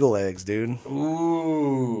eagle eggs, dude.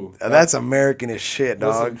 Ooh. That's American as shit,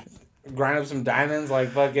 dog. Grind up some diamonds like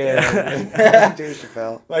fucking. Dave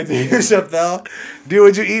Chappelle. Like Dave Chappelle. Dude,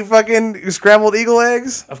 would you eat fucking scrambled eagle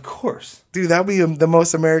eggs? Of course. Dude, that'd be the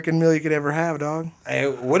most American meal you could ever have, dog. Hey,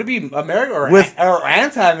 would it be American or, With- or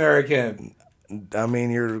anti-American? I mean,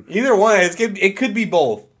 you're. Either one. It could be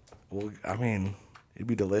both. Well, I mean, it'd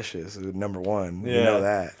be delicious. Number one, you Yeah. know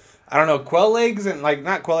that. I don't know, quail eggs and like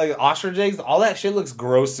not quail eggs, ostrich eggs. All that shit looks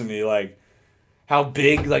gross to me. Like how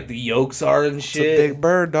big like the yolks are and It's shit. a big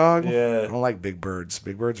bird, dog. Yeah. I don't like big birds.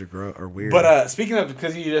 Big birds are weird. But speaking of,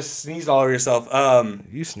 because you just sneezed all over yourself.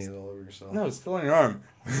 You sneeze all over yourself. No, it's still on your arm.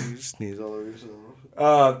 You sneeze all over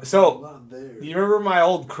yourself. So Not there. you remember my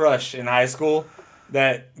old crush in high school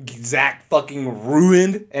that Zach fucking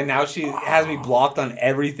ruined, and now she has me blocked on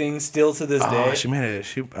everything still to this day. She made it.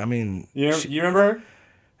 I mean, You remember her?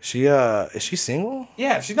 she is she single?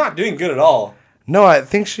 Yeah, she's not doing good at all. No, I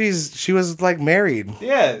think she was like married.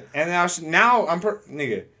 Yeah, and now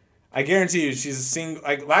nigga. I guarantee you, she's single.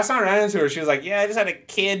 Like last time I ran into her, she was like, "Yeah, I just had a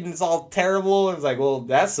kid and it's all terrible." And it's like, "Well,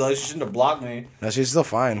 that sucks. You shouldn't have blocked me." No, she's still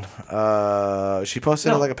fine. She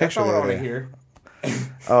posted like a picture That's the not what I other want to day. hear.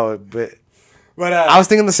 Oh, but But I was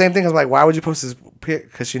thinking the same thing. I was like, why would you post this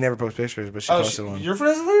pic? Because she never posts pictures, but she posted one. You're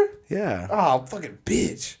friends with her? Yeah. Oh, fucking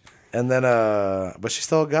bitch. And then, but she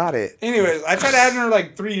still got it. Anyways, I tried adding her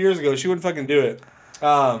like 3 years ago. She wouldn't fucking do it.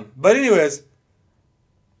 But anyways,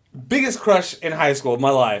 biggest crush in high school of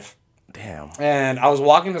my life. Damn. And I was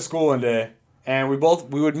walking to school one day, and we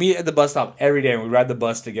would meet at the bus stop every day, and we'd ride the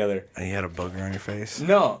bus together. And you had a booger on your face?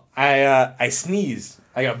 No, I sneezed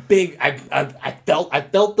like a big. I felt I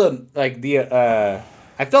felt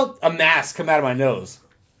a mass come out of my nose.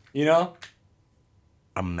 You know?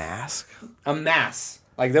 A mask? A mass.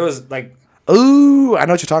 Like there was like. Ooh, I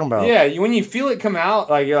know what you're talking about. Yeah, when you feel it come out,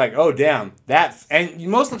 like you're like, oh damn, that. And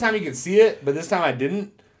most of the time you can see it, but this time I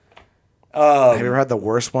didn't. Have you ever had the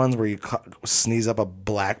worst ones where you sneeze up a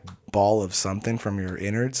black ball of something from your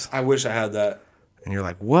innards? I wish I had that. And you're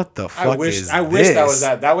like, what the fuck is I wish that was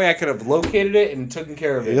that. That way I could have located it and taken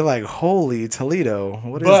care of it. You're like, holy Toledo,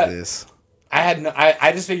 what is this?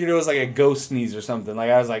 I just figured it was like a ghost sneeze or something. Like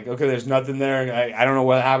I was like, okay, there's nothing there. I don't know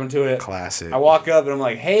what happened to it. Classic. I walk up and I'm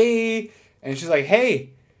like, hey, and she's like,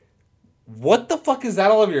 hey, what the fuck is that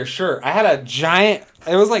all over your shirt? I had a giant.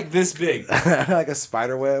 It was like this big. Like a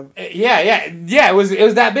spider web? Yeah. It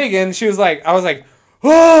was that big, and she was like, I was like,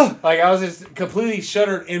 oh, like I was just completely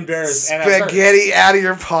shuddered, embarrassed. Spaghetti out of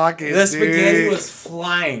your pocket. The spaghetti was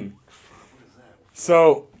flying.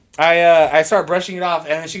 So I start brushing it off,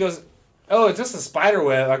 and then she goes, oh, it's just a spider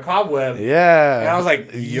web, a cobweb. Yeah. And I was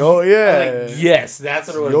like, yeah. I was like, yes, that's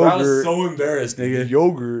what it was. But I was so embarrassed, nigga.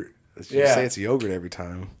 Yogurt. You Yeah. say it's yogurt every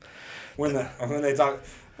time. When they talk,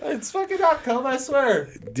 it's fucking not cum, I swear.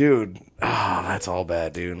 Dude, that's all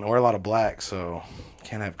bad, dude. I wear a lot of black, so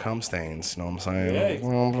can't have cum stains. You know what I'm saying? Yeah. You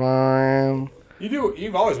know what I'm saying? You do.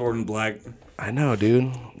 You've always worn black. I know,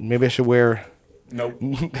 dude. Maybe I should wear. Nope.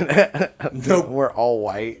 Nope. Wear all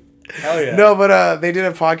white. Hell yeah. No, but they did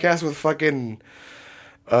a podcast with fucking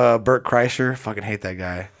Bert Kreischer. Fucking hate that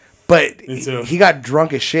guy. But Me too. he got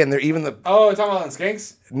drunk as shit, and they're even the. Oh, you're talking about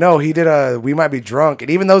Skanks? No, he did a We Might Be Drunk, and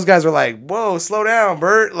even those guys were like, "Whoa, slow down,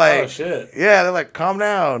 Bert!" Like, Oh shit. yeah, they're like, "Calm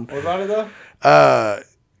down." What about it though?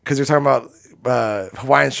 Because you're talking about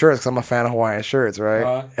Hawaiian shirts. Cause I'm a fan of Hawaiian shirts,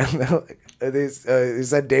 right? Uh-huh. And he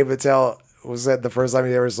said Dave Attell said the first time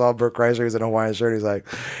he ever saw Bert Kreischer, he was in a Hawaiian shirt. He's like,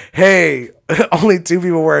 "Hey, only two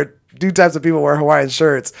types of people wear Hawaiian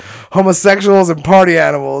shirts: homosexuals and party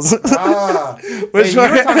animals." Which you were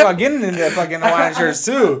talking about getting into fucking Hawaiian shirts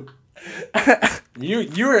too.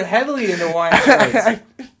 You were heavily into Hawaiian shirts.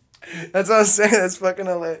 That's what I'm saying. That's fucking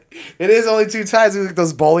hilarious. It is only two types. Like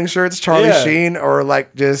those bowling shirts, Charlie Sheen, or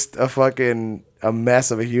like just a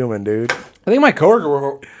mess of a human, dude. I think my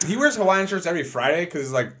coworker he wears Hawaiian shirts every Friday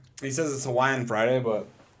because like he says it's Hawaiian Friday, but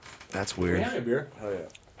that's we weird. hand me a beer. Oh yeah.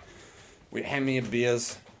 We hand me a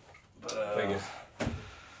beers. Thank you.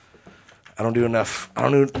 I don't do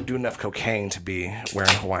enough cocaine to be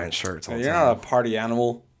wearing Hawaiian shirts all the You're time. not a party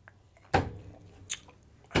animal. I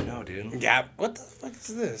know, dude. Gap. What the fuck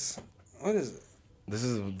is this? What is it? This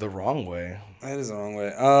is the wrong way. That is the wrong way.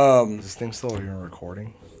 Is this thing still even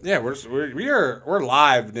recording? Yeah, we're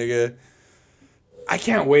live, nigga. I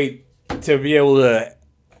can't wait to be able to.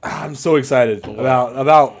 I'm so excited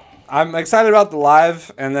about. I'm excited about the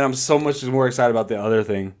live, and then I'm so much more excited about the other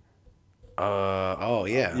thing. Oh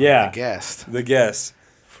yeah. Yeah. The guest. The guest.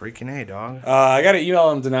 Freaking A, dog. I gotta email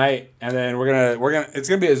him tonight, and then we're gonna. It's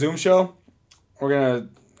gonna be a Zoom show. We're gonna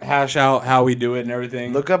hash out how we do it and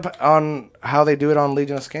everything. Look up on how they do it on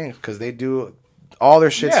Legion of Skanks because they do all their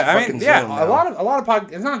shit's fucking Zoom now. a lot of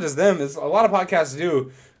podcasts. It's not just them. It's a lot of podcasts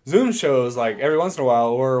do Zoom shows like every once in a while,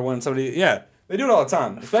 or when somebody they do it all the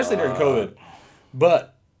time, especially during COVID.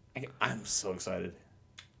 But I'm so excited.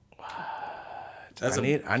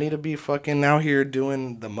 I need to be fucking out here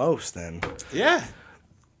doing the most then. Yeah.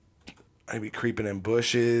 I'd be creeping in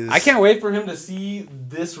bushes. I can't wait for him to see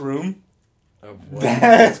this room.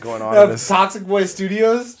 What's going on in this? Toxic Boy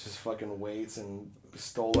Studios. Just fucking weights and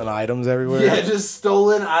stolen items everywhere. Yeah, just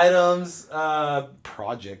stolen items.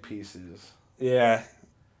 Project pieces. Yeah.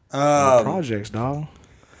 Projects, dog.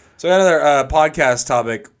 So I got another podcast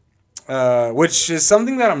topic, which is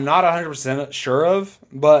something that I'm not 100% sure of,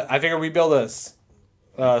 but I figured we'd be able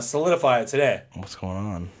to solidify it today. What's going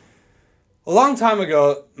on? A long time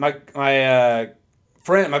ago, my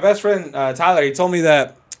best friend Tyler, he told me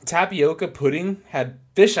that tapioca pudding had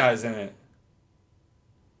fish eyes in it.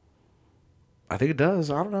 I think it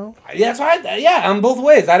does. I don't know. Yeah, that's why. On both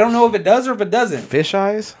ways. I don't know if it does or if it doesn't. Fish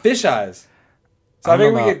eyes? Fish eyes. So I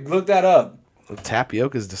think we could look that up.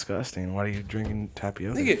 Tapioca is disgusting. Why are you drinking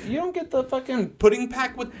tapioca? Nigga, you don't get the fucking pudding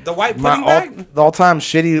pack with the white pudding pack? The all-time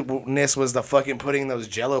shittiness was the fucking putting those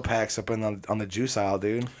Jello packs up on the juice aisle,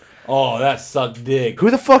 dude. Oh, that sucked dick.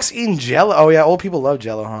 Who the fuck's eating Jello? Oh yeah, old people love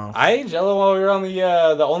Jello, huh? I ate Jello while we were on the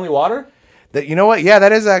only water. That, you know what? Yeah,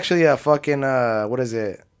 that is actually a fucking what is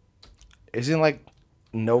it? Isn't it like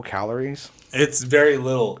no calories? It's very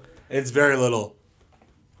little. It's very little.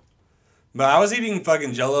 But I was eating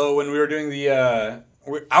fucking Jello when we were doing the.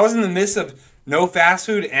 I was in the midst of no fast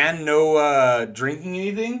food and no drinking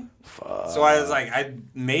anything. So I was like, I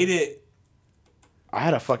made it. I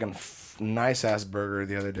had a fucking nice ass burger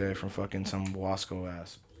the other day from fucking some Wasco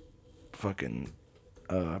ass fucking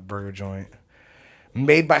burger joint,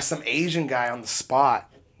 made by some Asian guy on the spot.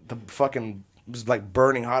 The fucking was like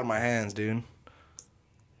burning hot in my hands, dude.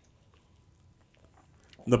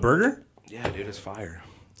 The burger? Yeah, dude, it's fire.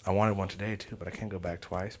 I wanted one today too, but I can't go back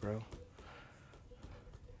twice, bro.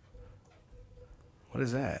 What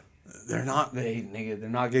is that? They're not they're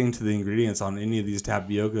not getting to the ingredients on any of these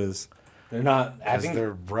tapiocas. They're not. I think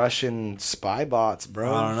They're Russian spy bots,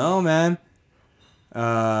 bro. I don't know, man.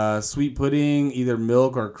 Sweet pudding, either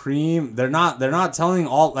milk or cream. They're not telling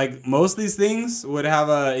all, like most of these things would have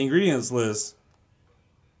a ingredients list.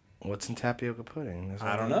 What's in tapioca pudding?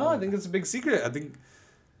 I don't know. I think it's a big secret. I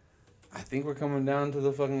think we're coming down to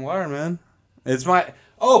the fucking wire, man. It's my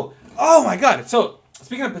oh my god. So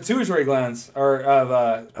speaking of pituitary glands or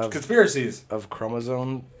of conspiracies Of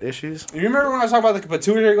chromosome issues? you remember when I was talking about the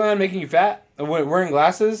pituitary gland making you fat? Wearing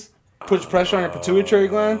glasses puts pressure on your pituitary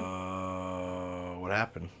gland. What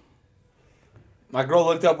happened? My girl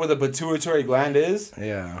looked up where the pituitary gland is.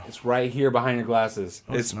 Yeah. It's right here behind your glasses.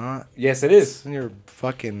 No, it's not. Yes, it is. It's in your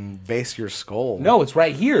fucking base of your skull. No, it's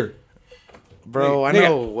right here. Bro, I Nigga.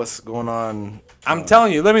 know what's going on. I'm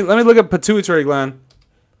telling you. Let me look up pituitary gland.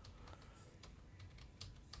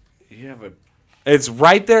 You have a It's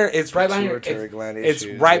right there. It's right behind your. Pituitary gland It's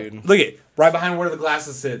issues, right. dude. Look it. Right behind where the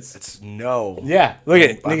glasses sits. It's no. Yeah. Look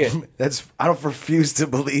it. Nigga. That's I don't refuse to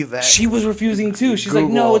believe that. She was refusing too. She's like,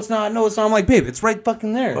 no, Google. it's not. No, it's not. I'm like, babe, it's right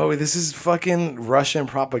fucking there. Oh, this is fucking Russian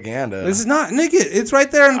propaganda. This is not, nigga. It's right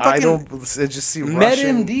there in fucking. I don't. I just see MedMD.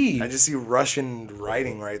 Russian. I just see Russian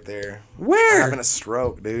writing right there. Where? Having a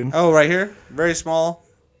stroke, dude. Oh, right here. Very small.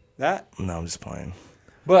 That. No, I'm just playing.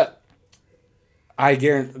 But I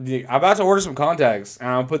guarantee. I'm about to order some contacts, and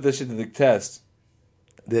I'll put this shit to the test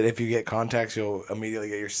That if you get contacts, you'll immediately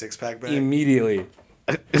get your six pack back. immediately.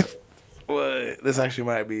 What? This actually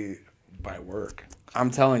might be by work.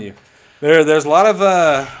 I'm telling you, there's a lot of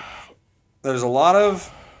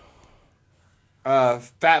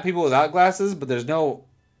fat people without glasses, but there's no.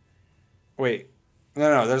 Wait,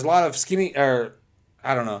 no. There's a lot of skinny or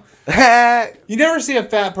I don't know. You never see a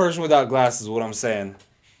fat person without glasses. What I'm saying.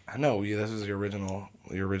 I know. This was your original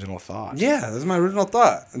thought. Yeah, that's my original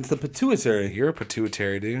thought. It's the pituitary. You're a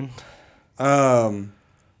pituitary, dude. Um,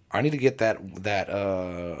 I need to get that.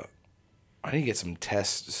 I need to get some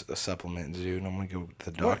test supplements, dude. I'm gonna go to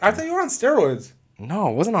the doctor. I thought you were on steroids. No,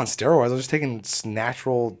 I wasn't on steroids. I was just taking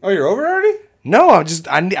natural. Oh, you're over already? No,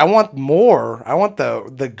 I want more. I want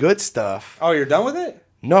the good stuff. Oh, you're done with it?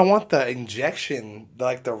 No, I want the injection,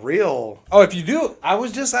 like the real. Oh, if you do, I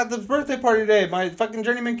was just at the birthday party today. My fucking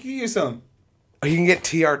journeyman gave you some. Oh, you can get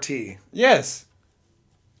TRT. Yes.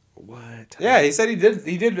 What? Yeah, he said he did.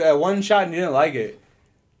 He did one shot and he didn't like it.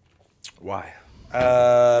 Why?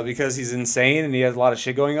 Because he's insane and he has a lot of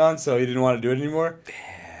shit going on, so he didn't want to do it anymore.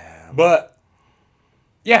 Damn. But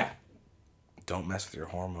yeah. Don't mess with your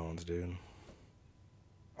hormones, dude.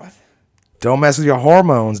 What? Don't mess with your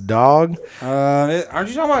hormones, dog. Aren't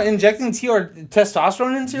you talking about injecting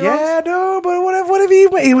testosterone into your arms? Yeah, dude. But what if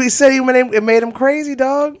he said it made him crazy,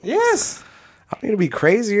 dog? Yes. I need to be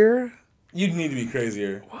crazier. You need to be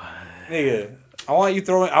crazier. What? Nigga,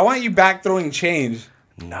 I want you back throwing change.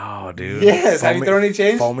 No, dude. Yes. Have you thrown any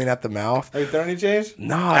change? Foaming at the mouth. Have you thrown any change?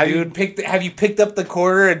 Nah, dude. Have you picked up the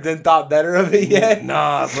quarter and then thought better of it yet?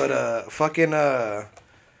 Nah, but fucking I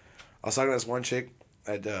was talking to this one chick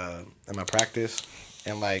at my practice,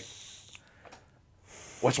 and like,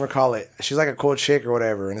 whatchamacallit, she's like a cool chick or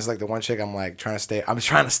whatever, and it's like the one chick I'm trying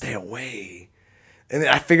to stay away, and then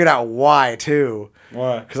I figured out why too.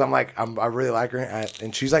 Why? Because I really like her,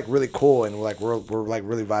 and she's like really cool, and we're like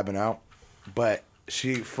really vibing out, but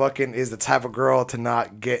she fucking is the type of girl to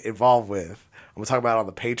not get involved with. I'm gonna talk about it on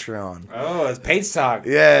the Patreon. Oh, it's Paige talk.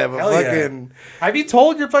 Yeah, but Hell fucking. Yeah. Have you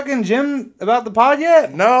told your fucking gym about the pod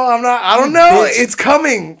yet? No, I'm not. I don't know. Bitch. It's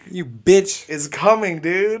coming. You bitch. It's coming,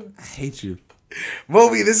 dude. I hate you.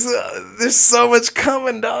 Moby, there's so much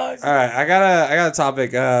coming, dog. All right, I got a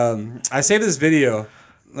topic. I saved this video.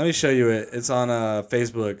 Let me show you it. It's on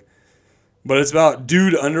Facebook, but it's about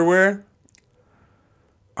dude underwear.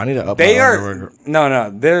 I need to up They my are underwear. no.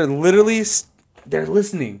 They're literally they're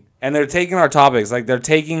listening. and they're taking our topics. Like, they're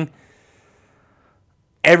taking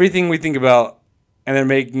everything we think about, and they're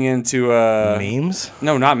making it into Memes?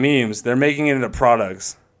 No, not memes. They're making it into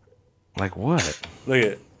products. Like what? Look at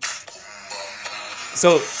it.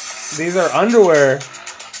 So these are underwear.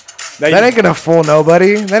 That ain't gonna fool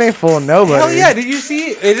nobody. That ain't fooling nobody. Hell yeah! Did you see?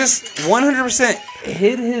 It just 100%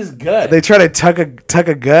 hit his gut. They try to tuck a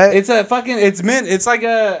gut. It's a fucking. It's men. It's like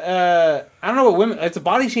a. I don't know what women. It's a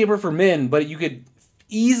body shaper for men, but you could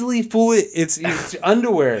easily fool it. It's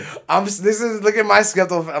underwear. Look at my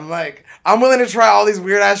skeptical. I'm like, I'm willing to try all these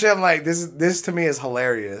weird ass shit. I'm like, this to me is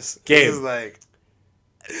hilarious. Gabe. This is like,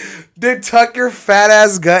 dude, tuck your fat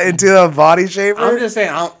ass gut into a body shaper. I'm just saying.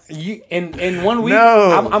 In 1 week.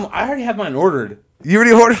 No. I already have mine ordered. You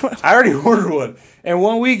already ordered one? I already ordered one. In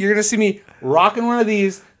 1 week, you're gonna see me rocking one of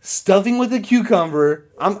these, stuffing with a cucumber.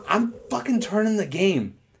 I'm fucking turning the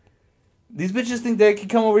game. These bitches think they can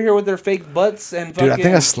come over here with their fake butts and fucking... Dude, I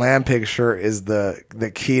think a slam pig shirt is the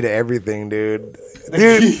key to everything, dude.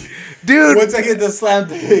 Dude. Once I get the slam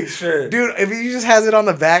pig shirt. Dude, if he just has it on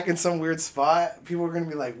the back in some weird spot, people are going to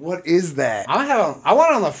be like, what is that? I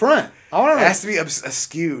want it on the front. It has to be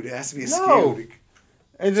skewed. It has to be No. skewed.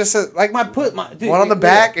 It just says, like my dude, one on the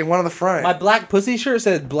back and one on the front. My black pussy shirt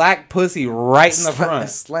says black pussy right in the front.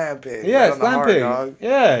 Slam pig. Yeah, right on the slam heart, pig. dog.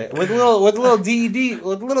 Yeah, with a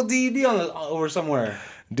little DED on over somewhere.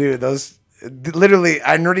 Dude, those literally,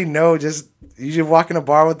 I already know. Just you should walk in a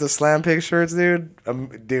bar with the slam pig shirts, dude.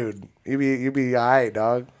 Dude, you be alright,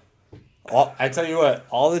 dog. I tell you what,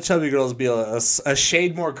 all the chubby girls be a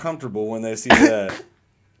shade more comfortable when they see that.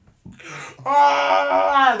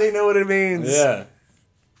 They know what it means. Yeah.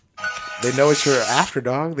 They know what you're after,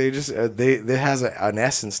 dog. They just they has an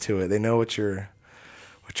essence to it. They know what you're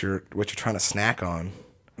trying to snack on.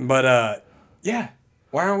 But yeah.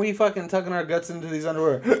 Why aren't we fucking tucking our guts into these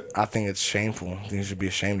underwear? I think it's shameful. I think you should be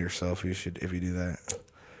ashamed of yourself. If you do that.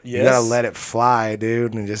 Yes. You gotta let it fly,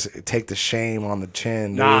 dude, and just take the shame on the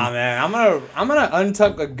chin, dude. Nah, man. I'm gonna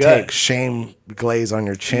untuck a gut. Take shame glaze on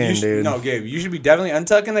your chin, dude. No, Gabe. You should be definitely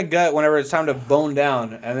untucking the gut whenever it's time to bone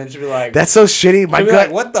down, and then she'll be like, That's so shitty. My gut.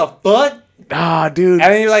 like, what the fuck? Ah, dude.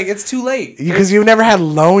 And then you're like, it's too late. Because you've never had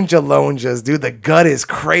lonjas, dude. The gut is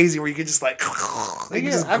crazy where you can just like, you can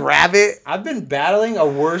just grab it. I've been battling a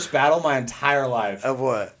worse battle my entire life. Of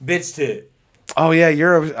what? Bitch tit. Oh yeah,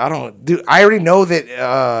 I already know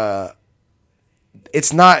that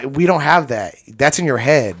it's not. We don't have that. That's in your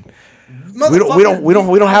head. We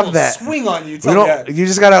don't have that. Swing on you. We don't. You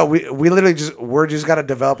just gotta. We literally just gotta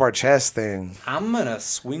develop our chest thing. I'm gonna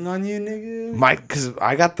swing on you, nigga. Because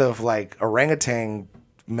I got the like orangutan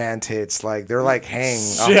man tits. Like they're like hang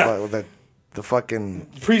Yeah. off the fucking.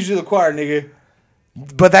 Preach to the choir, nigga.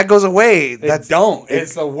 But that goes away.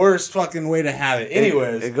 It's the worst fucking way to have it.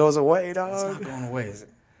 Anyways, it goes away, dog. it's not going away, is it?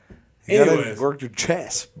 You Anyways, gotta work your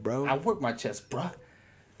chest, bro. I work my chest, bro.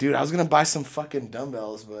 Dude, I was gonna buy some fucking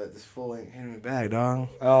dumbbells, but this fool ain't handing me back, dog.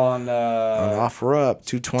 On offer up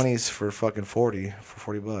 220s for fucking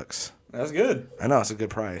 $40. That's good. I know it's a good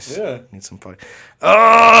price. Yeah. Need some fuck.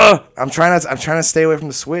 I'm trying to stay away from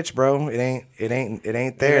the Switch, bro. It ain't there. It ain't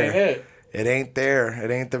it. It ain't there. It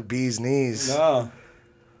ain't the bee's knees. No.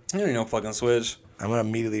 You don't need no fucking Switch. I'm gonna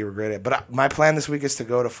immediately regret it. But my plan this week is to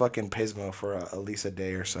go to fucking Pismo for at least a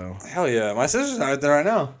day or so. Hell yeah. My sister's out there right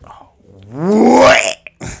now. What?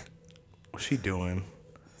 What's she doing?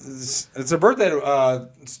 It's her birthday.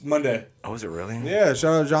 It's Monday. Oh, is it really? Yeah,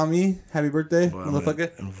 shout out John Me. Happy birthday, Well, I'm gonna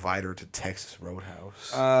motherfucker. invite her to Texas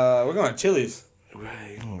Roadhouse. We're going to Chili's. You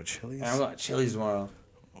going to Chili's? Yeah, I'm going to Chili's tomorrow.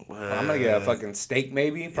 I'm gonna get a fucking steak,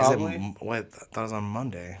 maybe, probably. What? I thought it was on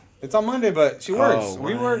Monday. It's on Monday, but she works. Oh,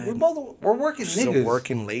 We work. We're working She's niggas. a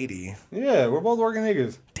working lady. Yeah, we're both working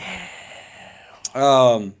niggas.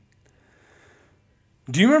 Damn.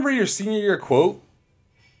 Do you remember your senior year quote?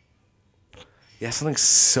 Yeah, something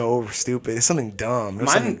so stupid. It's something dumb.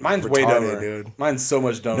 Mine's way dumber, dude. Mine's so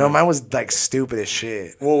much dumber. No, mine was like stupid as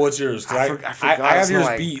shit. Well, what's yours? 'Cause I I forgot. have yours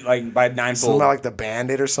Something beat like by Something ninefold. about like the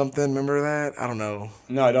Bandit or something. Remember that? I don't know.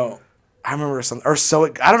 No, I don't. I remember something or so.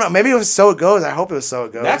 I don't know. Maybe it was So It Goes. I hope it was So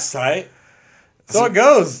It Goes. That's tight. So it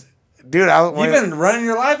goes. dude. You've been running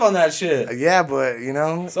your life on that shit. Yeah, but you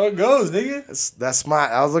know, So it goes, nigga. that's my.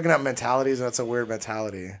 I was looking at mentalities, and that's a weird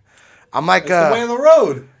mentality. I'm like, It's the way of the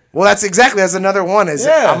road. well, that's another one.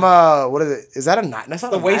 Yeah. What is it? Is that a night? That's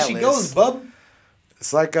not The a way she nihilist. goes, bub.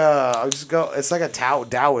 It's like it's like a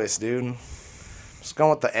Taoist, dude. Just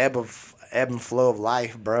going with the ebb and flow of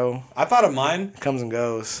life, bro. I thought of mine, It comes and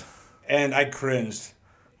goes. and I cringed.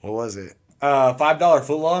 What was it? $5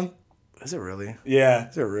 footlong. Is it really? Yeah.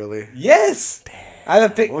 Is it really? Yes. I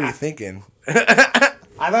have a pic. What were you thinking?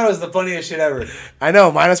 I thought it was the funniest shit ever. I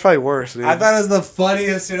know, mine is probably worse, dude. I thought it was the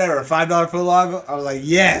funniest shit ever. $5 footlong. I was like,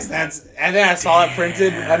 yes, that's. And then I saw it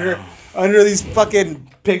printed under these fucking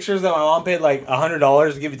pictures that my mom paid like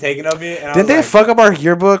 $100 to get taken of me. And Didn't they fuck up our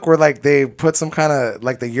yearbook where like they put some kind of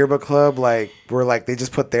like the yearbook club like where like they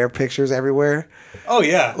just put their pictures everywhere? Oh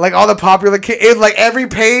yeah. Like all the popular kids, like every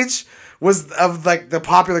page was of like the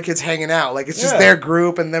popular kids hanging out. Like it's just their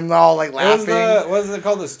group and them all like laughing. What is it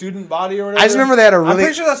called? The student body or whatever? I just remember they had a really. I'm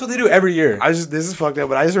pretty sure that's what they do every year. This is fucked up,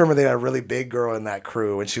 but I just remember they had a really big girl in that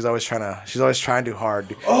crew, and she's always trying too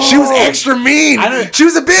hard. Oh, she was extra mean. She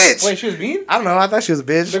was a bitch. Wait, she was mean? I don't know. I thought she was a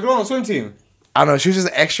bitch. The girl on the swim team. I don't know. She was just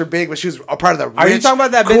extra big, but she was a part of the rich, Are you talking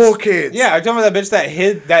about that cool bitch? kids. Yeah, are you talking about that bitch that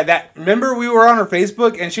hid that? Remember we were on her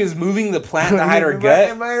Facebook and she was moving the plant to hide her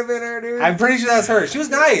gut. It might have been her, dude. I'm pretty sure that's her. She was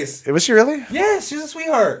nice. Was she really? Yeah, she's a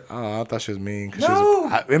sweetheart. Oh, I thought she was mean. No. She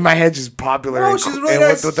was, in my head, she's popular. No, and, she's really and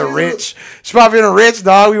nice. with the rich. She's probably a rich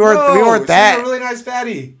dog. We weren't that. She's a really nice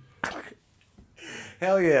fatty.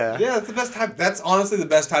 Hell yeah. Yeah, that's the best type. That's honestly the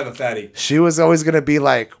best type of fatty. She was always gonna be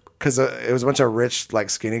like. Because it was a bunch of rich, like,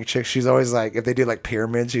 skinny chicks. She's always, like, if they do, like,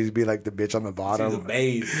 pyramids, she'd be, like, the bitch on the bottom. She's a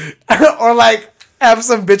base. Or, like, have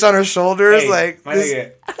some bitch on her shoulders. Hey, like, my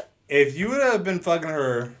nigga, if you would have been fucking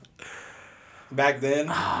her back then,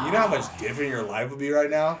 you know how much different your life would be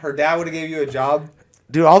right now? Her dad would have gave you a job.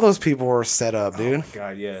 Dude, all those people were set up, dude. Oh, my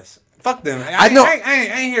God, yes. Fuck them. I know.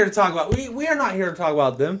 I ain't here to talk about... We are not here to talk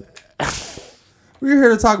about them. We're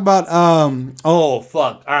here to talk about Oh,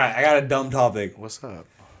 fuck. All right, I got a dumb topic. What's up?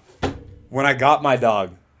 When I got my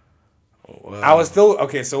dog, I was still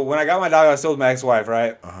okay. So when I got my dog, I was still with my ex-wife,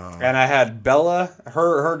 right? And I had Bella,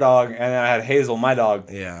 her dog, and then I had Hazel, my dog.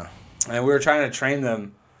 Yeah. And we were trying to train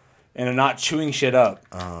them into not chewing shit up.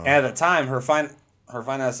 And at the time, her fine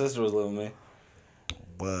ass sister was living with me.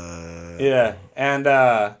 What? Yeah, and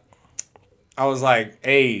I was like,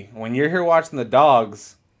 "Hey, when you're here watching the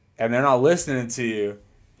dogs, and they're not listening to you,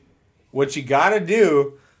 what you gotta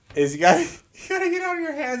do is you gotta get on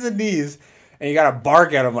your hands and knees, and you gotta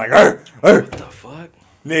bark at them like, arr, arr. What the fuck?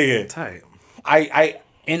 Nigga." Tight.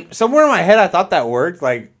 In somewhere in my head, I thought that worked.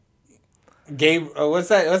 Like, Gabe, what's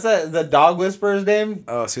that? The dog whisperer's name?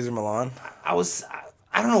 Oh, Caesar Milan? I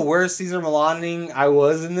don't know where Caesar Milaning I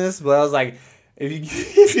was in this, but I was like,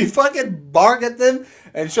 if you fucking bark at them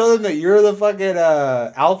and show them that you're the fucking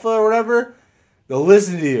alpha or whatever, they'll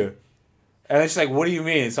listen to you. And it's like, what do you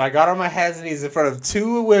mean? So I got on my hands and knees in front of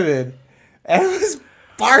two women, and I was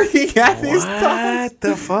barking at these dogs. What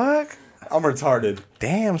the fuck? I'm retarded.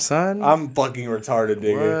 Damn, son. I'm fucking retarded,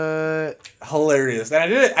 nigga. What? Hilarious. And I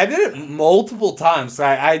did it multiple times. So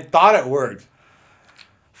I thought it worked.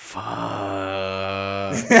 Fuck.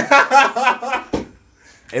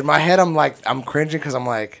 In my head, I'm cringing because I'm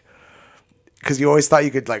like, because you always thought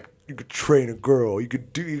you could train a girl. You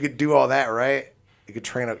could do all that, right? You could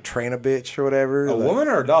train a bitch or whatever. A woman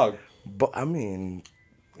or a dog? But I mean,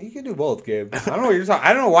 You can do both, Gabe. I don't know what you're talking.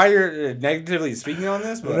 I don't know why you're negatively speaking on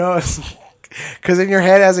this, but no, because in your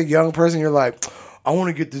head as a young person, you're like, I want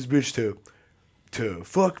to get this bitch to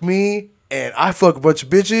fuck me, and I fuck a bunch of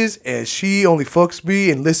bitches, and she only fucks me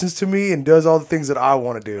and listens to me and does all the things that I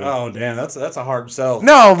want to do. oh damn, that's a hard sell.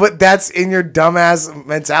 No, but that's in your dumbass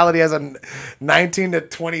mentality as a 19 to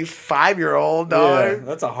 25-year-old dog. Yeah,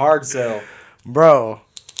 that's a hard sell, Bro.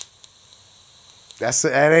 That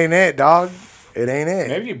ain't it, dog. It ain't it.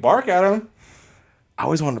 Maybe you bark at him. I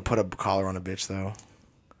always wanted to put a collar on a bitch, though.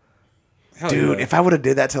 Hell Dude, yeah. if I would have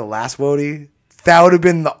did that to the last Wody, that would have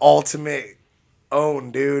been the ultimate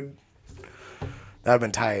own, dude. That would have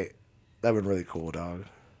been tight. That would have been really cool, dog.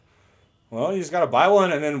 Well, you just gotta buy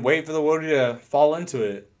one and then wait for the woody to fall into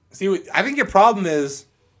it. See, I think your problem is.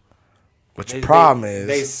 Which problem is...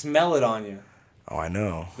 They smell it on you. Oh, I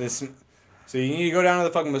know. So you need to go down to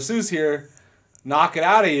the fucking masseuse here, knock it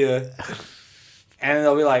out of you, and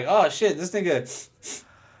they'll be like, "Oh shit, this nigga,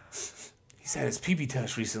 he's had his pee-pee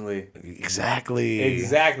touched recently." Exactly.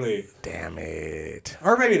 Damn it.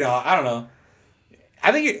 Or maybe not. I don't know.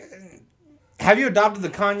 I think. Have you adopted the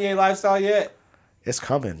Kanye lifestyle yet? It's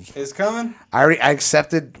coming. It's coming. I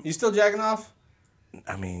accepted... You still jacking off?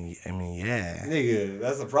 I mean, yeah. Nigga,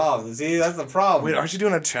 that's the problem. See, that's the problem. Wait, aren't you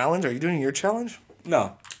doing a challenge? Are you doing your challenge?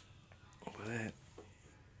 No.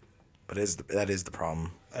 But that is the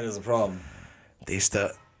problem. That is a problem. They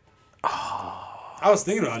still... I was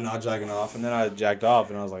thinking about not jacking off, and then I jacked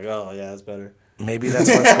off, and I was like, "Oh yeah, that's better." Maybe that's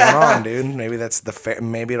what's going on, dude. Maybe that's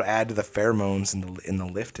maybe it'll add to the pheromones in the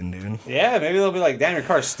lifting, dude. Yeah, maybe they'll be like, "Damn, your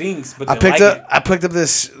car stinks," but I picked up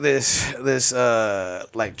this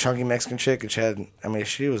like chunky Mexican chick, and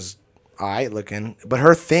she was alright looking. But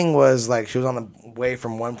her thing was like she was on the way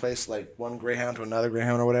from one place, like one Greyhound to another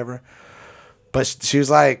Greyhound or whatever. But she was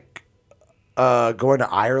like going to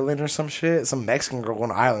Ireland or some shit. Some Mexican girl going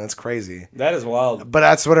to Ireland. That's crazy. That is wild. But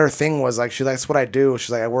that's what her thing was. Like, that's what I do.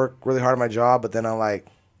 She's like, I work really hard at my job, but then I like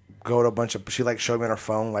go to a bunch of. She like showed me on her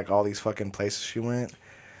phone like all these fucking places she went.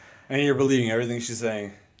 And you're believing everything she's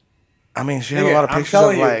saying. I mean, she had a lot of pictures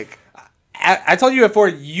of like. I told you before,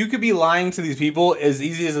 you could be lying to these people as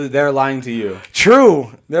easy as they're lying to you.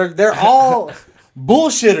 True. They're all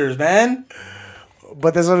bullshitters, man.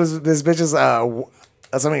 But this bitch is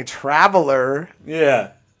traveler.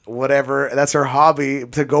 Yeah. Whatever. That's her hobby,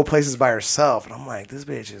 to go places by herself. And I'm like, this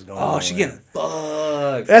bitch is going. Oh, she getting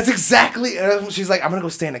fucked. That's exactly. She's like, I'm gonna go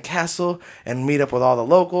stay in a castle and meet up with all the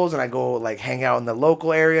locals, and I go like hang out in the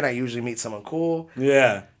local area, and I usually meet someone cool.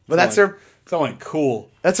 Yeah. But that's her. Someone cool.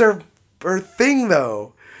 That's her thing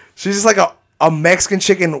though. She's just like a Mexican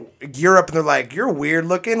chick in Europe, and they're like, you're weird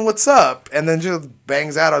looking. What's up? And then just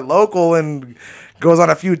bangs out a local and goes on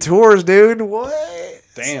a few tours, dude. What?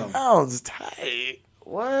 Damn. Sounds tight.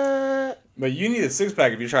 What? But you need a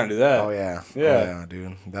 6-pack if you're trying to do that. Oh yeah. Yeah. Oh, yeah,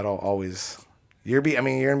 dude. That'll always. You're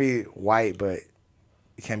gonna be white, but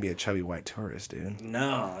you can't be a chubby white tourist, dude.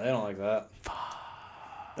 No, they don't like that.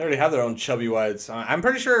 They already have their own chubby whites. I'm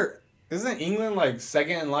pretty sure. Isn't England like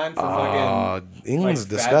second in line for fucking? England's like,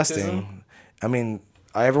 disgusting. baptism? I mean,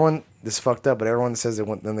 everyone. This is fucked up, but everyone says that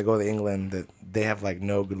when they go to England that they have like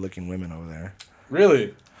no good looking women over there.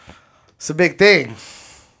 Really? It's a big thing.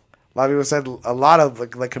 A lot of people said, a lot of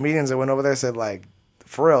like comedians that went over there said like,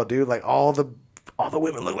 for real, dude, like all the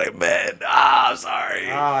women look like men. I'm sorry.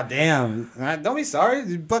 Ah, damn. Don't be sorry.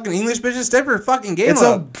 You fucking English bitches, step your fucking game It's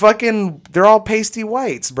up. they're all pasty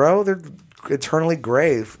whites, bro. They're eternally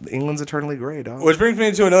gray. England's eternally gray, dog. Which brings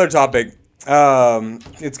me to another topic.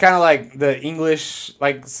 It's kind of like the English,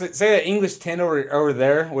 like say the English 10 over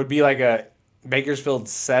there would be like a Bakersfield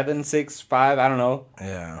 7, 6, 5. I don't know.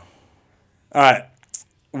 Yeah. All right.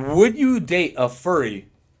 Would you date a furry?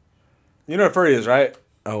 You know what a furry is, right?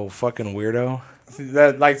 Oh, fucking weirdo.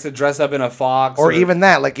 That likes to dress up in a fox. Or even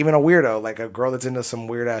that, like even a weirdo, like a girl that's into some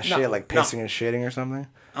weird ass No, shit, like no. pissing and shitting or something.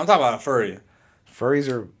 I'm talking about a furry. Furries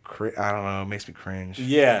are, I don't know, it makes me cringe.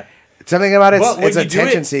 Yeah. Something about But would it's you do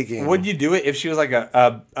attention it- seeking. Would you do it if she was like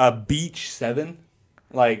a beach 7?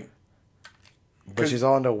 Like, But she's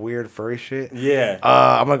all into weird furry shit. yeah.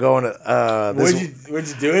 I'm gonna go into Would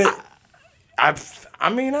you do it? I'm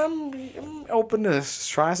open to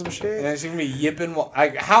try some shit. And she's gonna be yipping.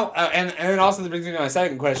 Like how? And then also that brings me to my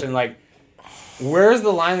second question. Like, where's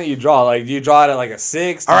the line that you draw? Like, do you draw it at like a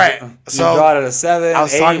 6? All right, Do you so draw it at a 7? I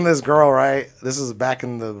was 8? talking to this girl, right? This was back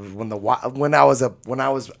in when I was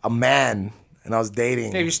a man and I was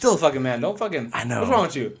dating. Hey, you're still a fucking man. Don't fucking. I know. What's wrong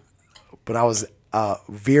with you? But I was a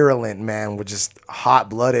virulent man with just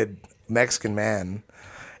hot-blooded Mexican man.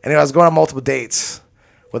 Anyway, I was going on multiple dates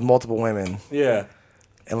with multiple women Yeah.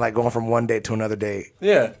 and like going from one date to another date,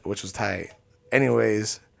 Yeah. which was tight.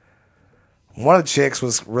 Anyways, one of the chicks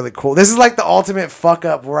was really cool. This is like the ultimate fuck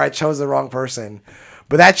up where I chose the wrong person.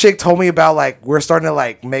 But that chick told me about like we're starting to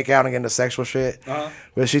like make out and get into sexual shit.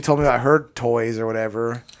 But she told me about her toys or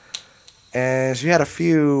whatever. And she had a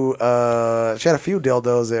few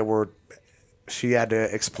dildos that were she had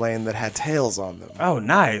to explain that had tails on them. Oh,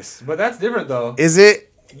 nice. But that's different though. Is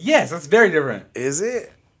it? Yes, that's very different. Is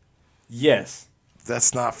it? Yes.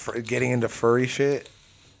 That's not getting into furry shit.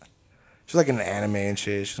 She's like into anime and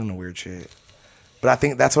shit. She's into weird shit. But I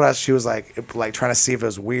think that's what she was like trying to see if it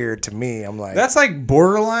was weird to me. I'm like, That's like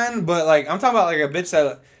borderline, but like I'm talking about like a bitch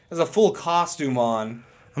that has a full costume on.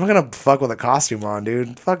 I'm not gonna fuck with a costume on,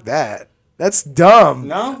 dude. Fuck that. That's dumb.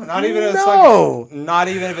 No, not even if it's No. fucking, not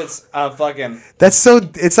even if it's a fucking.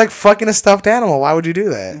 It's like fucking a stuffed animal. Why would you do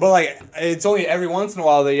that? But like it's only every once in a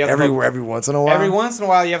while that you have to fuck, Every once in a while. every once in a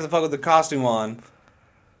while you have to fuck with the costume on.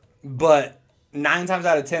 But 9 times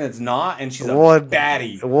out of 10 it's not, and she's a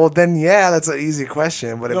baddie. Well, then yeah, that's an easy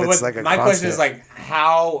question. But No, if it's but like a my question constant- is like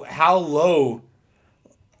how low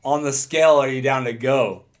on the scale are you down to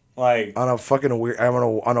go? Like on a fucking weird, on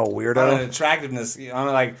a weirdo. on an attractiveness, on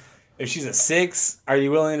like if she's a 6, are you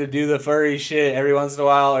willing to do the furry shit every once in a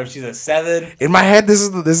while? Or if she's a 7, In my head, this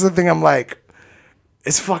is the thing. I'm like,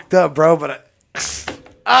 it's fucked up, bro. But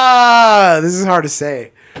this is hard to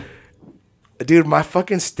say, dude. My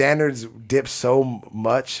fucking standards dipped so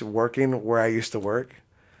much working where I used to work.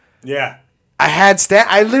 yeah.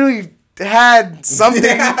 I literally had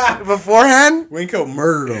something beforehand, Winko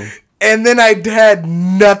murdered him. and then I had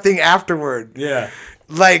nothing afterward. Yeah.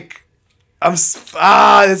 Like,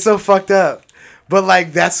 it's so fucked up. But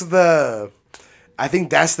like, I think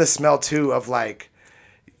that's the smell too of like,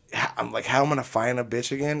 I'm like, how I'm gonna find a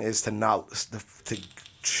bitch again is to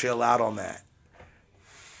chill out on that.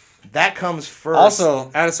 That comes first.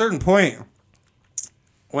 Also, at a certain point,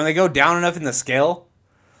 when they go down enough in the scale,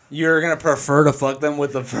 you're gonna prefer to fuck them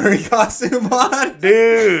with the furry costume on.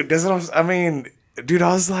 Dude, dude,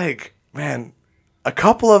 I was like, man, a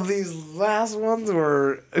couple of these last ones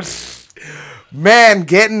were, man,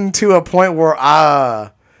 getting to a point where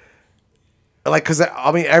like, cause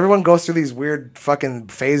I mean, everyone goes through these weird fucking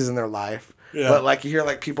phases in their life. Yeah. But like, you hear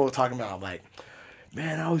like people talking about, like,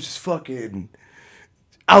 man, you're just fucking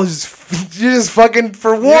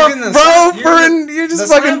for warmth, bro. You're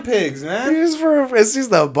just fucking pigs, man. It's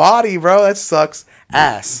just the body, bro. That sucks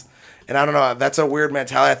ass. And I don't know. That's a weird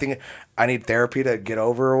mentality. I think I need therapy to get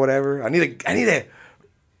over or whatever. I need to,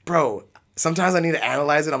 bro. Sometimes I need to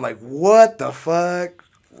analyze it. I'm like, what the fuck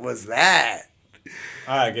was that?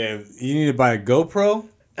 All right, Gabe. You need to buy a GoPro.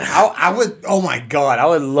 I would. Oh my god, I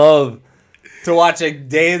would love to watch a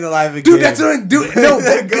day in the life of a dude. kid. That's what I do. No,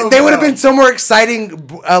 they would have been so more exciting,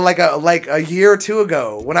 like a year or two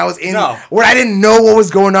ago when I was where I didn't know what was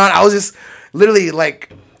going on. I was just literally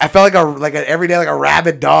like, I felt like a every day like a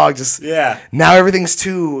rabid dog. Just Now everything's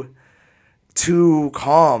too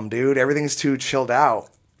calm, dude. Everything's too chilled out,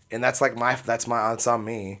 and that's it's on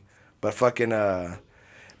me. But fucking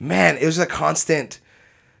man, it was a constant.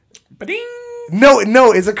 Ba-ding.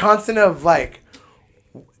 No, it's a constant of like,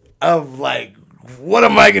 what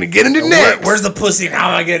am I gonna get into next? Where's the pussy? How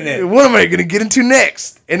am I getting it? What am I gonna get into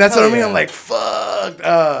next? And that's what I mean. Yeah. I'm like, fuck.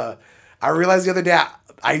 I realized the other day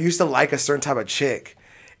I used to like a certain type of chick,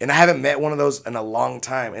 and I haven't met one of those in a long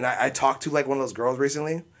time. And I talked to like one of those girls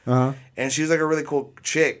recently, and she was like a really cool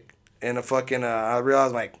chick. And I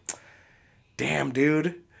realized, like, damn,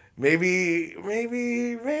 dude, maybe,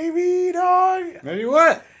 dog. Maybe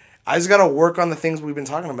what? I just gotta work on the things we've been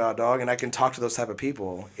talking about, dog, and I can talk to those type of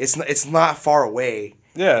people. It's not far away.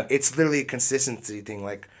 Yeah. It's literally a consistency thing.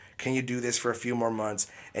 Like, can you do this for a few more months?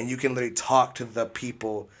 And you can literally talk to the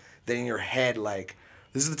people that in your head, like,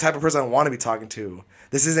 this is the type of person I want to be talking to.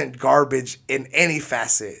 This isn't garbage in any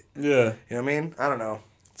facet. Yeah. You know what I mean? I don't know.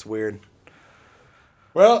 It's weird.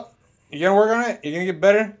 Well, you gonna work on it? You gonna get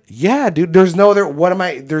better? Yeah, dude. There's no other.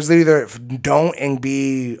 There's either don't and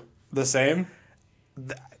be the same.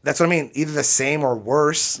 That's what I mean. Either the same or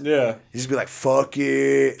worse. Yeah. You just be like, fuck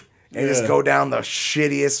it. And just go down the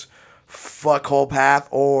shittiest fuckhole path.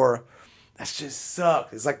 Or that's just suck.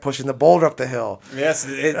 It's like pushing the boulder up the hill. Yes.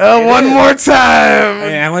 One more time.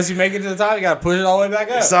 And once you make it to the top, you gotta push it all the way back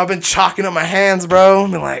up. So I've been chalking up my hands, bro. I've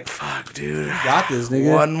been like, fuck, dude. You got this,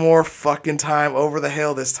 nigga. One more fucking time over the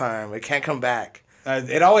hill this time. It can't come back.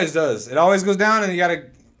 It always does. It always goes down, and you gotta...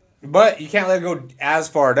 But you can't let it go as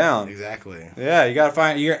far down. Exactly. Yeah, you gotta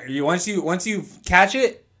find you once you catch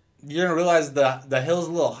it, you're gonna realize the hill's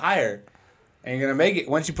a little higher, and you're gonna make it.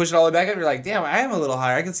 Once you push it all the way back up, you're like, damn, I am a little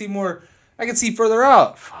higher. I can see more. I can see further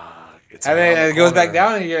out. Fuck. And then it goes back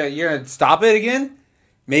down, and you're gonna stop it again,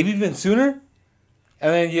 maybe even sooner,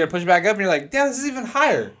 and then you're gonna push it back up, and you're like, damn, this is even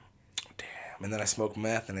higher. Damn. And then I smoke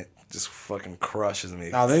meth, and it just fucking crushes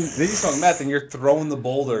me. No, then you smoke meth, and you're throwing the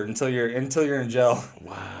boulder until you're in jail.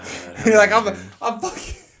 Wow. You're like, I'm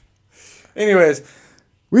fucking. Anyways,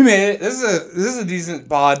 we made it. This is a decent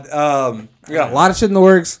pod. We got a lot of shit in the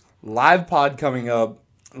works. Live pod coming up.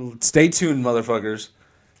 Stay tuned, motherfuckers.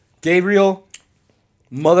 Gabriel,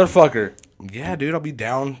 motherfucker. Yeah, dude, I'll be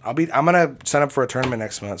down. I'm gonna sign up for a tournament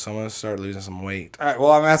next month, so I'm gonna start losing some weight. All right.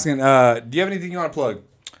 Well, I'm asking. Do you have anything you want to plug?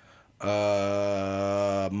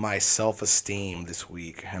 My self-esteem this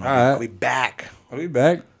week, and Alright. I'll be back. I'll be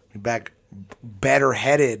back. Be back, better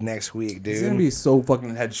headed next week, dude. He's gonna be so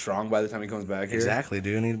fucking Fucking headstrong by the time he comes back here. Exactly,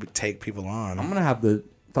 dude. I need to take people on. I'm gonna have to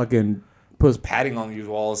fucking put his padding on these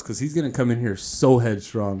walls because he's gonna come in here so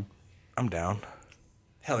headstrong. I'm down.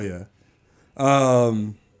 Hell yeah.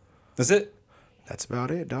 That's it. That's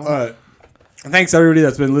about it, dog. All right. Thanks everybody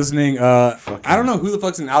that's been listening. I don't know who the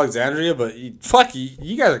fuck's in Alexandria, but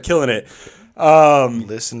you guys are killing it.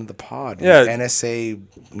 Listen to the pod. Yeah. NSA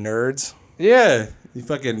nerds. Yeah, you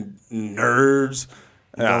fucking nerds.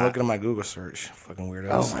 Don't look at my Google search. Fucking weirdos.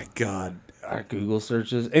 Oh my god, our Google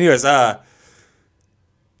searches. Anyways, yeah,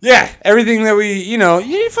 everything that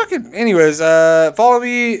you fucking. Anyways, follow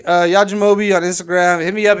me, Yajimobi on Instagram.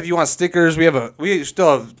 Hit me up if you want stickers. We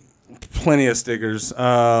still have plenty of stickers.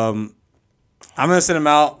 I'm gonna send them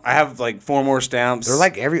out. I have like 4 more stamps. They're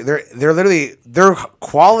like they're literally they're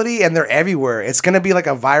quality and they're everywhere. It's gonna be like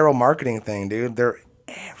a viral marketing thing, dude. They're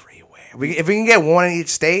everywhere. If we can get one in each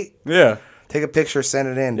state, yeah. Take a picture, send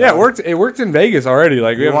it in. Yeah, dog. it worked. It worked in Vegas already.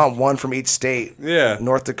 Like We want one from each state. Yeah.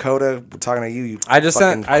 North Dakota, we're talking to you. I just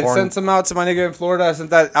fucking sent. I corn- sent some out to my nigga in Florida. I sent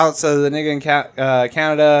that out to the nigga in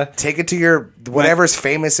Canada. Take it to your whatever's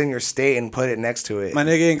famous in your state and put it next to it. My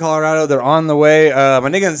nigga in Colorado. They're on the way. My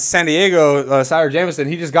nigga in San Diego, Sire Jamison.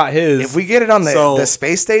 He just got his. If we get it on So- the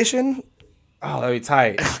space station, oh, that'd be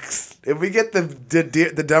tight. if we get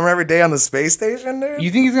the Dumber Every Day on the space station, dude.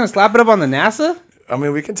 You think he's gonna slap it up on the NASA? I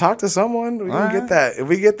mean, we can talk to someone. We can Alright. get that. If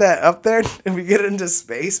we get that up there, if we get it into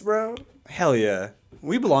space, bro. Hell yeah.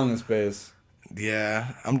 We belong in space.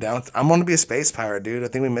 Yeah, I'm down. I'm gonna be a space pirate, dude. I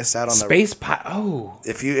think we missed out on Space pie. Oh.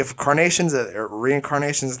 if carnation's or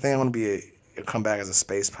reincarnation's a thing, I'm gonna come back as a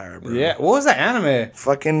space pirate, bro. Yeah. What was that anime?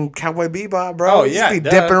 Fucking Cowboy Bebop, bro. Oh, Just yeah, be duh.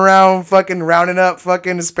 dipping around, fucking rounding up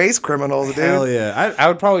fucking space criminals, dude. Hell yeah. I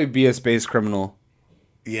would probably be a space criminal.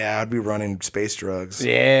 Yeah, I'd be running space drugs.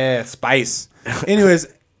 Yeah, spice. Anyways,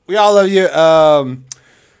 we all love you.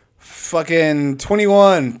 Fucking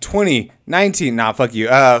 21, 20, 19. Nah, fuck you.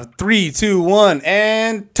 3, 2, 1,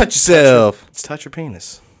 and touch yourself. Let's touch your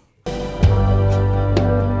penis.